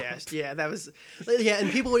 shut up. Yeah, that was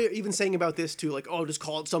and people were even saying about this too, like, "Oh, just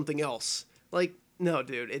call it something else." Like, no,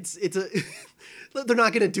 dude, it's a they're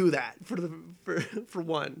not gonna do that for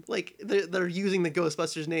one. Like, they're using the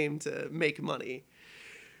Ghostbusters name to make money,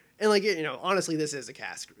 and like you know, honestly, this is a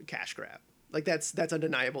cash grab. Like that's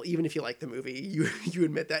undeniable. Even if you like the movie, you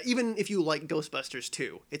admit that. Even if you like Ghostbusters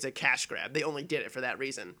 2, it's a cash grab. They only did it for that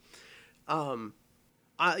reason.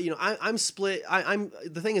 I'm split. I'm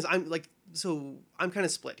the thing is I'm like so I'm kind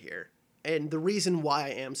of split here, and the reason why I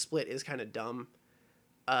am split is kind of dumb.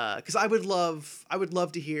 Because I would love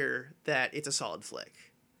to hear that it's a solid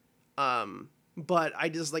flick. But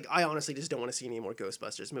I honestly just don't want to see any more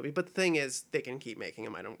Ghostbusters movie. But the thing is, they can keep making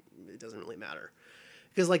them. It doesn't really matter,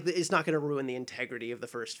 because like it's not going to ruin the integrity of the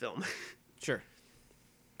first film. Sure.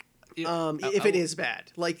 If it is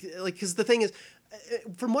bad, like because the thing is,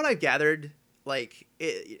 from what I've gathered. Like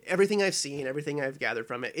everything I've seen, everything I've gathered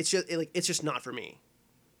from it, it's just not for me.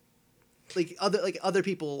 Like other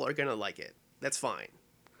people are gonna like it. That's fine.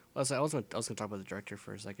 Well, I was gonna talk about the director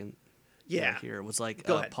for a second. Yeah. Here it was like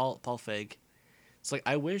Go ahead. Paul Feig. It's like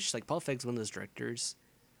I wish like Paul Feig's one of those directors,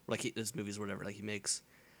 like his movies or whatever like he makes.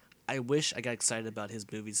 I wish I got excited about his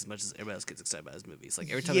movies as much as everybody else gets excited about his movies. Like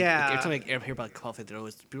every time, I hear about Paul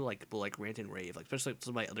Feig, people like rant and rave. Like especially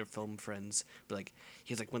some of my other film friends, but like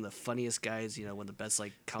he's like one of the funniest guys, you know, one of the best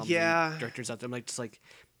like comedy directors out there. I'm like just like,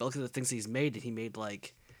 but look at the things that he's made, and he made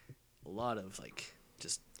like a lot of like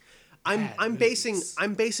just. I'm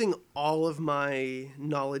basing all of my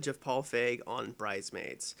knowledge of Paul Feig on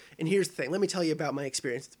Bridesmaids, and here's the thing. Let me tell you about my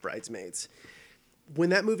experience with Bridesmaids.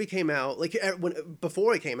 When that movie came out,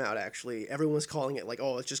 before it came out, actually, everyone was calling it like,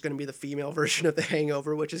 oh, it's just going to be the female version of The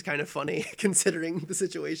Hangover, which is kind of funny considering the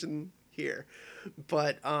situation here.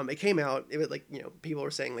 But it came out, it was like, you know, people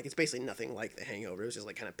were saying like it's basically nothing like The Hangover. It was just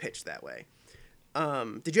like kind of pitched that way.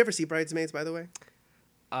 Did you ever see Bridesmaids, by the way?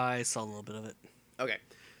 I saw a little bit of it. Okay,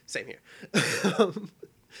 same here.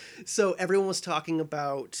 So everyone was talking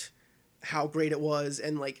about how great it was,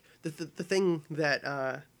 and like the thing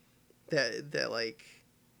that like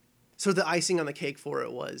sort of the icing on the cake for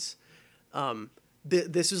it was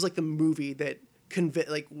this was like the movie that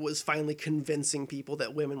was finally convincing people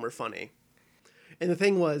that women were funny. And the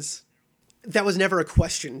thing was, that was never a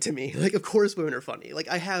question to me. Like, of course women are funny. Like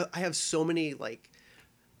I have so many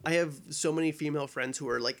female friends who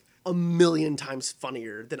are like a million times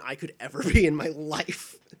funnier than I could ever be in my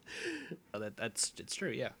life. It's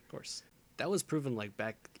true, yeah, of course. That was proven like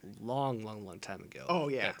back long time ago. Oh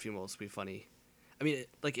yeah, that females be funny. I mean,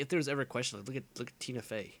 like if there was ever a question, like, look at Tina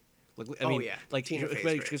Fey. Like, yeah. like Tina Fey's you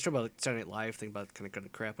great. can talk about like, Saturday Night Live thing about kind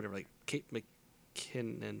of crap, whatever. Like Kate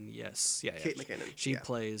McKinnon, yes, yeah. Kate McKinnon, She yeah.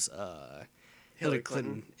 plays Hillary Hillary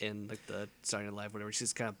Clinton in like the Saturday Night Live, whatever.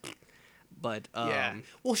 She's kind of, but Yeah.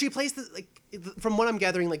 Well, she plays from what I'm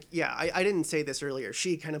gathering, like, yeah, I didn't say this earlier.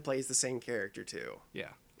 She kind of plays the same character too. yeah.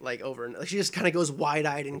 Like over and like, she just kind of goes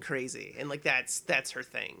wide-eyed and crazy, and like that's her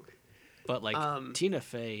thing. But like Tina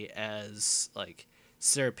Fey as like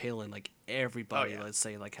Sarah Palin, like everybody was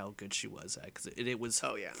saying like how good she was at, because it was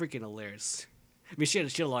freaking hilarious. I mean, she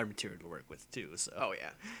had a lot of material to work with too. So Oh yeah.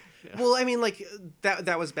 Well, I mean, like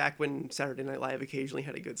that was back when Saturday Night Live occasionally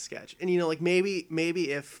had a good sketch, and you know, like maybe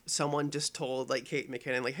if someone just told like Kate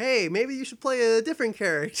McKinnon, like, hey, maybe you should play a different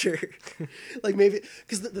character, like maybe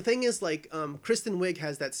because the thing is like Kristen Wiig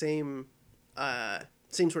has that same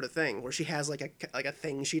sort of thing where she has like a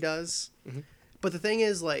thing she does, but the thing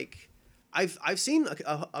is like I've seen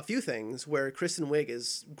a few things where Kristen Wiig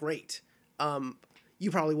is great.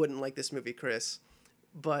 You probably wouldn't like this movie, Chris,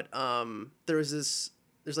 but there's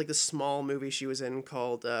like this small movie she was in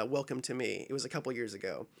called Welcome to Me. It was a couple years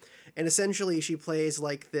ago. And essentially she plays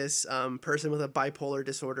like this person with a bipolar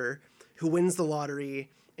disorder who wins the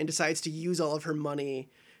lottery and decides to use all of her money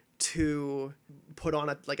to put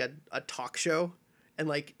on a talk show. And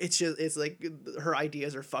like it's like her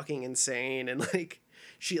ideas are fucking insane, and like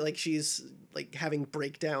she's like having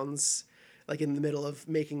breakdowns like in the middle of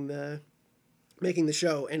making the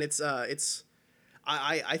show, and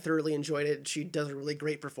I thoroughly enjoyed it. She does a really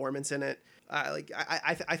great performance in it.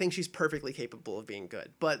 I think she's perfectly capable of being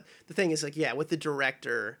good. But the thing is, like, yeah, with the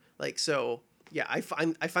director, like, so yeah, I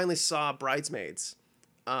finally saw Bridesmaids,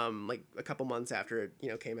 like a couple months after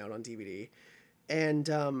it, came out on DVD,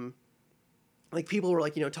 and like people were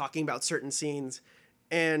like, talking about certain scenes,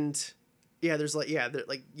 and yeah, there's like, yeah, they're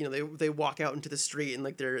like, they walk out into the street and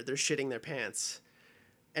like they're shitting their pants,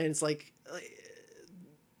 and it's like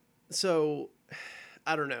so.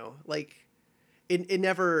 I don't know, like it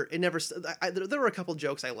never there were a couple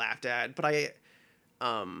jokes I laughed at, but I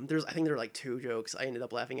think there were like 2 jokes I ended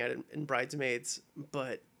up laughing at in Bridesmaids,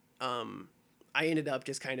 but I ended up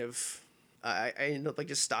just kind of I ended up like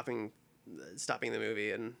just stopping the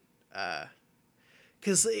movie, and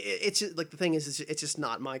because it's just, like the thing is it's just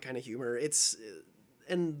not my kind of humor.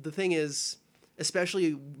 And the thing is,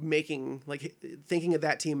 especially thinking of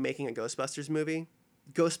that team making a Ghostbusters movie.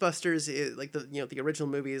 Ghostbusters is like the original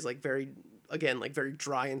movie is like very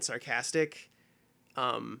dry and sarcastic,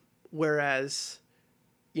 whereas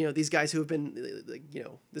these guys who have been like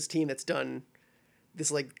this team that's done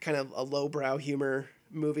this like kind of a lowbrow humor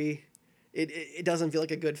movie, it doesn't feel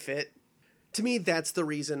like a good fit to me. That's the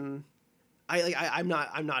reason I'm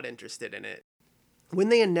not interested in it. When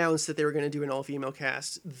they announced that they were going to do an all-female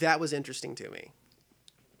cast, that was interesting to me,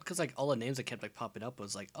 because like all the names that kept like popping up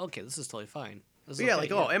was like, okay, this is totally fine. Yeah, okay,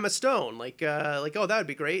 like, oh, Emma Stone, like, oh, that would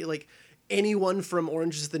be great. Like, anyone from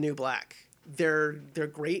Orange is the New Black. They're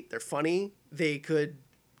great. They're funny. They could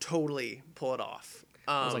totally pull it off.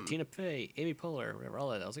 I was like Tina Fey, Amy Poehler, whatever, all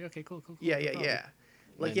that. I was like, okay, cool. Yeah.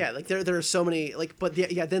 Like, yeah, like there are so many, like, but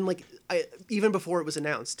yeah, then like even before it was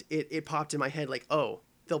announced, it popped in my head like, oh,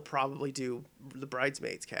 they'll probably do the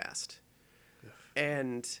Bridesmaids cast,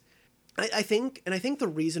 and I think the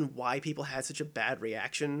reason why people had such a bad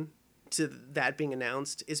reaction to that being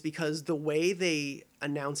announced is because the way they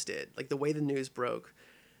announced it, like the way the news broke,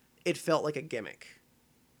 it felt like a gimmick.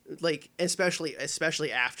 Like especially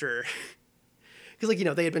after, because like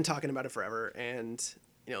they had been talking about it forever, and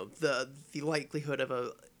the likelihood of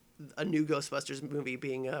a new Ghostbusters movie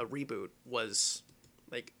being a reboot was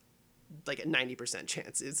like a 90%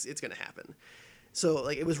 chance it's gonna happen. So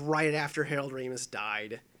like it was right after Harold Ramis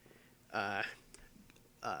died.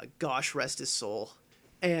 Gosh rest his soul.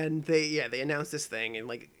 And they announced this thing, and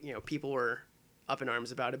like people were up in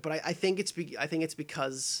arms about it. But I think it's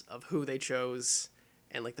because of who they chose,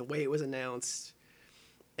 and like the way it was announced,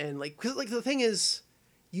 and like because like the thing is,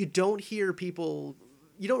 you don't hear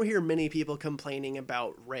many people complaining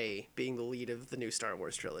about Rey being the lead of the new Star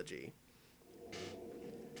Wars trilogy.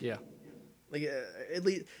 Yeah. Like at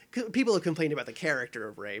least people have complained about the character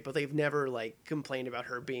of Rey, but they've never like complained about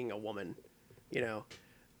her being a woman,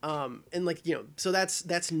 and like so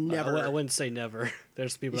that's never. I wouldn't say never.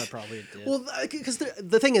 There's people that probably did. Well, because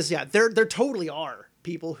the thing is, yeah, there totally are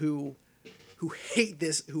people who hate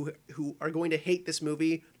this, who are going to hate this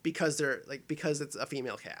movie because because it's a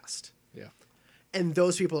female cast. Yeah. And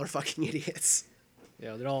those people are fucking idiots.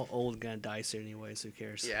 Yeah, they're all old, gonna die soon anyways. Who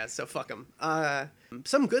cares? Yeah, so fuck them.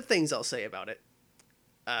 Some good things I'll say about it.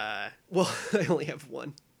 Well, I only have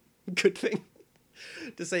one good thing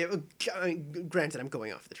to say. Granted, I'm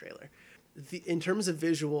going off the trailer. in terms of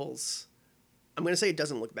visuals, I'm gonna say it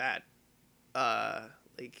doesn't look bad.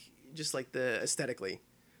 Like just like the aesthetically.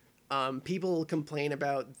 People complain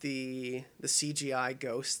about the CGI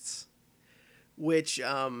ghosts, which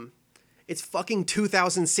it's fucking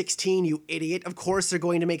 2016, you idiot. Of course they're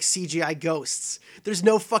going to make CGI ghosts. There's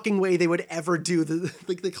no fucking way they would ever do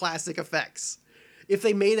the classic effects. If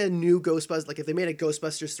they made a new Ghostbusters, like if they made a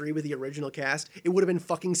Ghostbusters 3 with the original cast, it would have been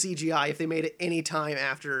fucking CGI if they made it any time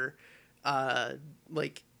after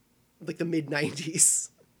like the mid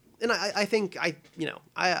 90s. And I think I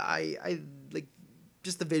like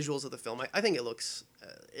just the visuals of the film. I think it looks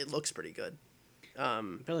pretty good.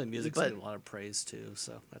 Apparently, the music's but getting a lot of praise too,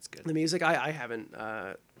 so that's good. The music, I haven't.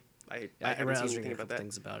 I haven't seen anything about that.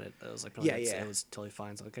 Things about it. I was like, it was totally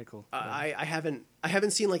fine. So okay, cool. I haven't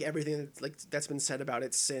seen like everything that's been said about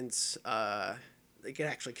it since like it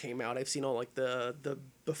actually came out. I've seen all like the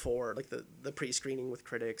before, like the pre-screening with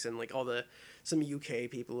critics and like some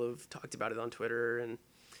UK people have talked about it on Twitter and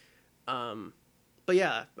but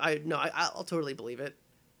yeah, I'll totally believe it.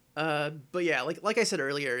 But yeah, like I said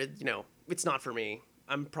earlier, it's not for me.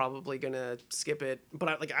 I'm probably gonna skip it, but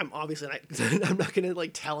I'm obviously not. I'm not gonna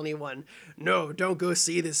like tell anyone, no, don't go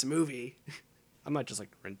see this movie. I might just like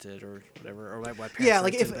rent it or whatever, or my parents. Yeah,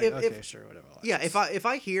 like if okay, sure, whatever. Yeah, if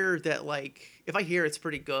I hear that if I hear it's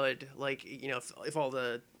pretty good, like if all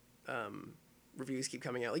the reviews keep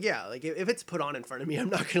coming out, like yeah, like if it's put on in front of me, I'm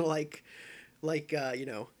not gonna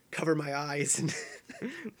cover my eyes and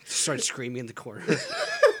start screaming in the corner.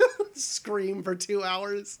 Scream for 2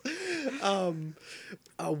 hours.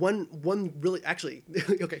 One really actually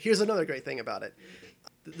okay. Here's another great thing about it.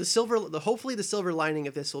 Hopefully the silver lining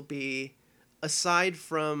of this will be, aside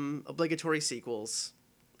from obligatory sequels,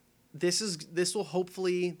 this has been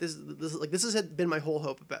my whole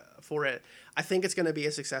hope for it. I think it's going to be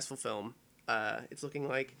a successful film. It's looking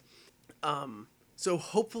like. So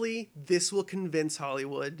hopefully this will convince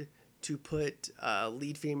Hollywood to put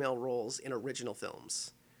lead female roles in original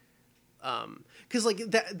films. Because like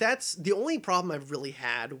that's the only problem I've really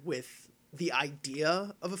had with the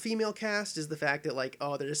idea of a female cast is the fact that like,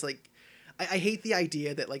 oh, they're just like, I hate the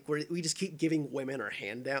idea that like we just keep giving women our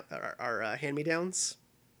hand-me-downs.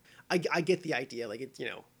 I get the idea, like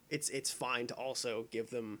it's fine to also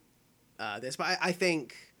give them this, but I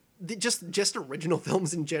think just original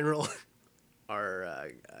films in general are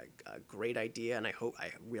a great idea, and I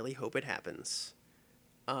really hope it happens.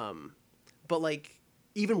 But like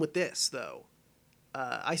even with this though,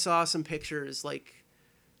 I saw some pictures like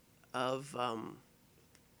of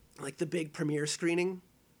like the big premiere screening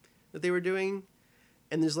that they were doing,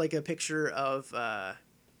 and there's like a picture of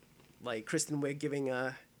like Kristen Wiig giving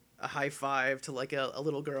a high five to like a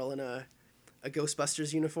little girl in a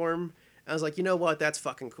Ghostbusters uniform. And I was like, you know what, that's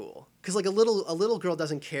fucking cool, because like a little girl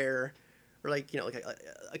doesn't care, or like like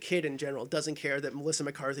a kid in general doesn't care that Melissa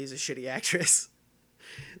McCarthy's a shitty actress.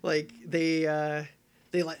 Like they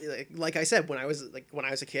like I said, when I was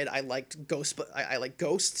a kid, I liked I liked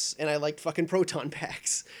ghosts, and I liked fucking proton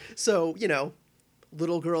packs. So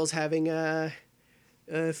little girls having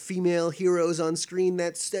female heroes on screen,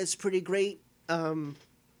 that's pretty great. And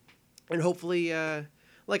hopefully,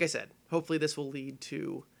 like I said, hopefully this will lead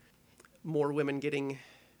to more women getting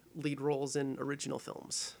lead roles in original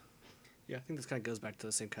films. Yeah, I think this kind of goes back to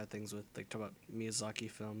the same kind of things with like talk about Miyazaki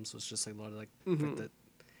films. Was just like a lot of like that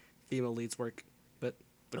female leads work. But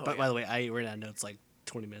by the way, I ran out of notes like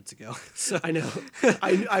 20 minutes ago. So I know.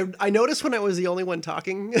 I noticed when I was the only one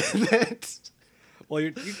talking that. Well,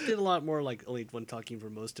 you did a lot more like only one talking for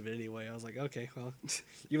most of it anyway. I was like, okay, well,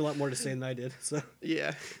 you have a lot more to say than I did. So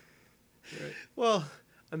yeah. Right. Well,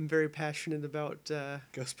 I'm very passionate about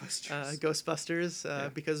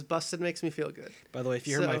Ghostbusters. Because busted makes me feel good. By the way, if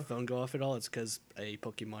you heard my phone go off at all, it's because a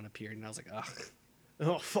Pokemon appeared, and I was like,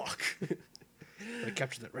 oh fuck. I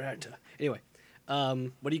captured that right out of time. Anyway,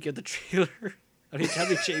 what do you give the trailer? I mean, how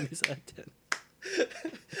many Jamies out of 10?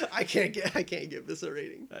 I can't give this a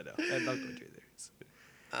rating. I know. I'm not going to do there.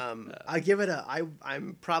 I give it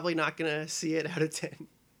I'm probably not gonna see it out of 10.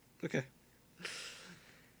 Okay.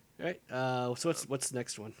 All right. So what's the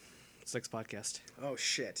next one? What's the next podcast? Oh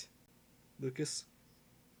shit. Lucas?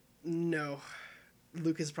 No.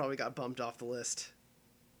 Lucas probably got bumped off the list.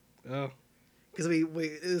 Oh. Because we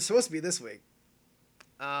it was supposed to be this week.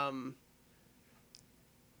 But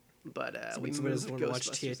so we somebody doesn't want to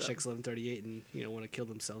watch Ghostbusters THX 1138 and want to kill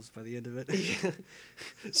themselves by the end of it. Yeah.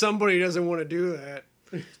 Somebody doesn't want to do that.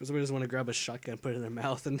 Somebody doesn't want to grab a shotgun, put it in their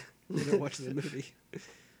mouth, and watch the movie.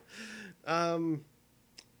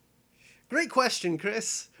 Great question,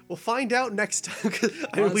 Chris. We'll find out next time.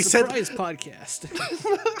 We surprise podcast.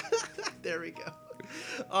 There we go.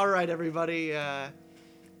 All right, everybody. Have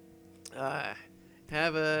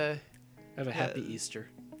a happy Easter.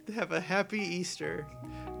 Have a happy Easter.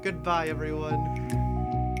 Goodbye, everyone.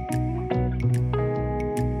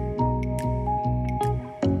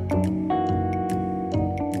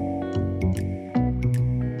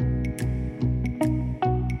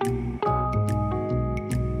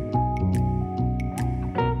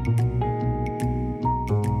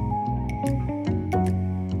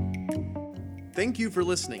 Thank you for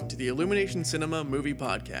listening to the Illumination Cinema Movie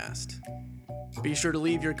Podcast. Be sure to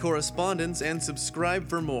leave your correspondence and subscribe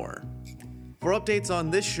for more. For updates on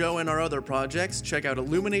this show and our other projects, check out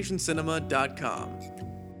illuminationcinema.com.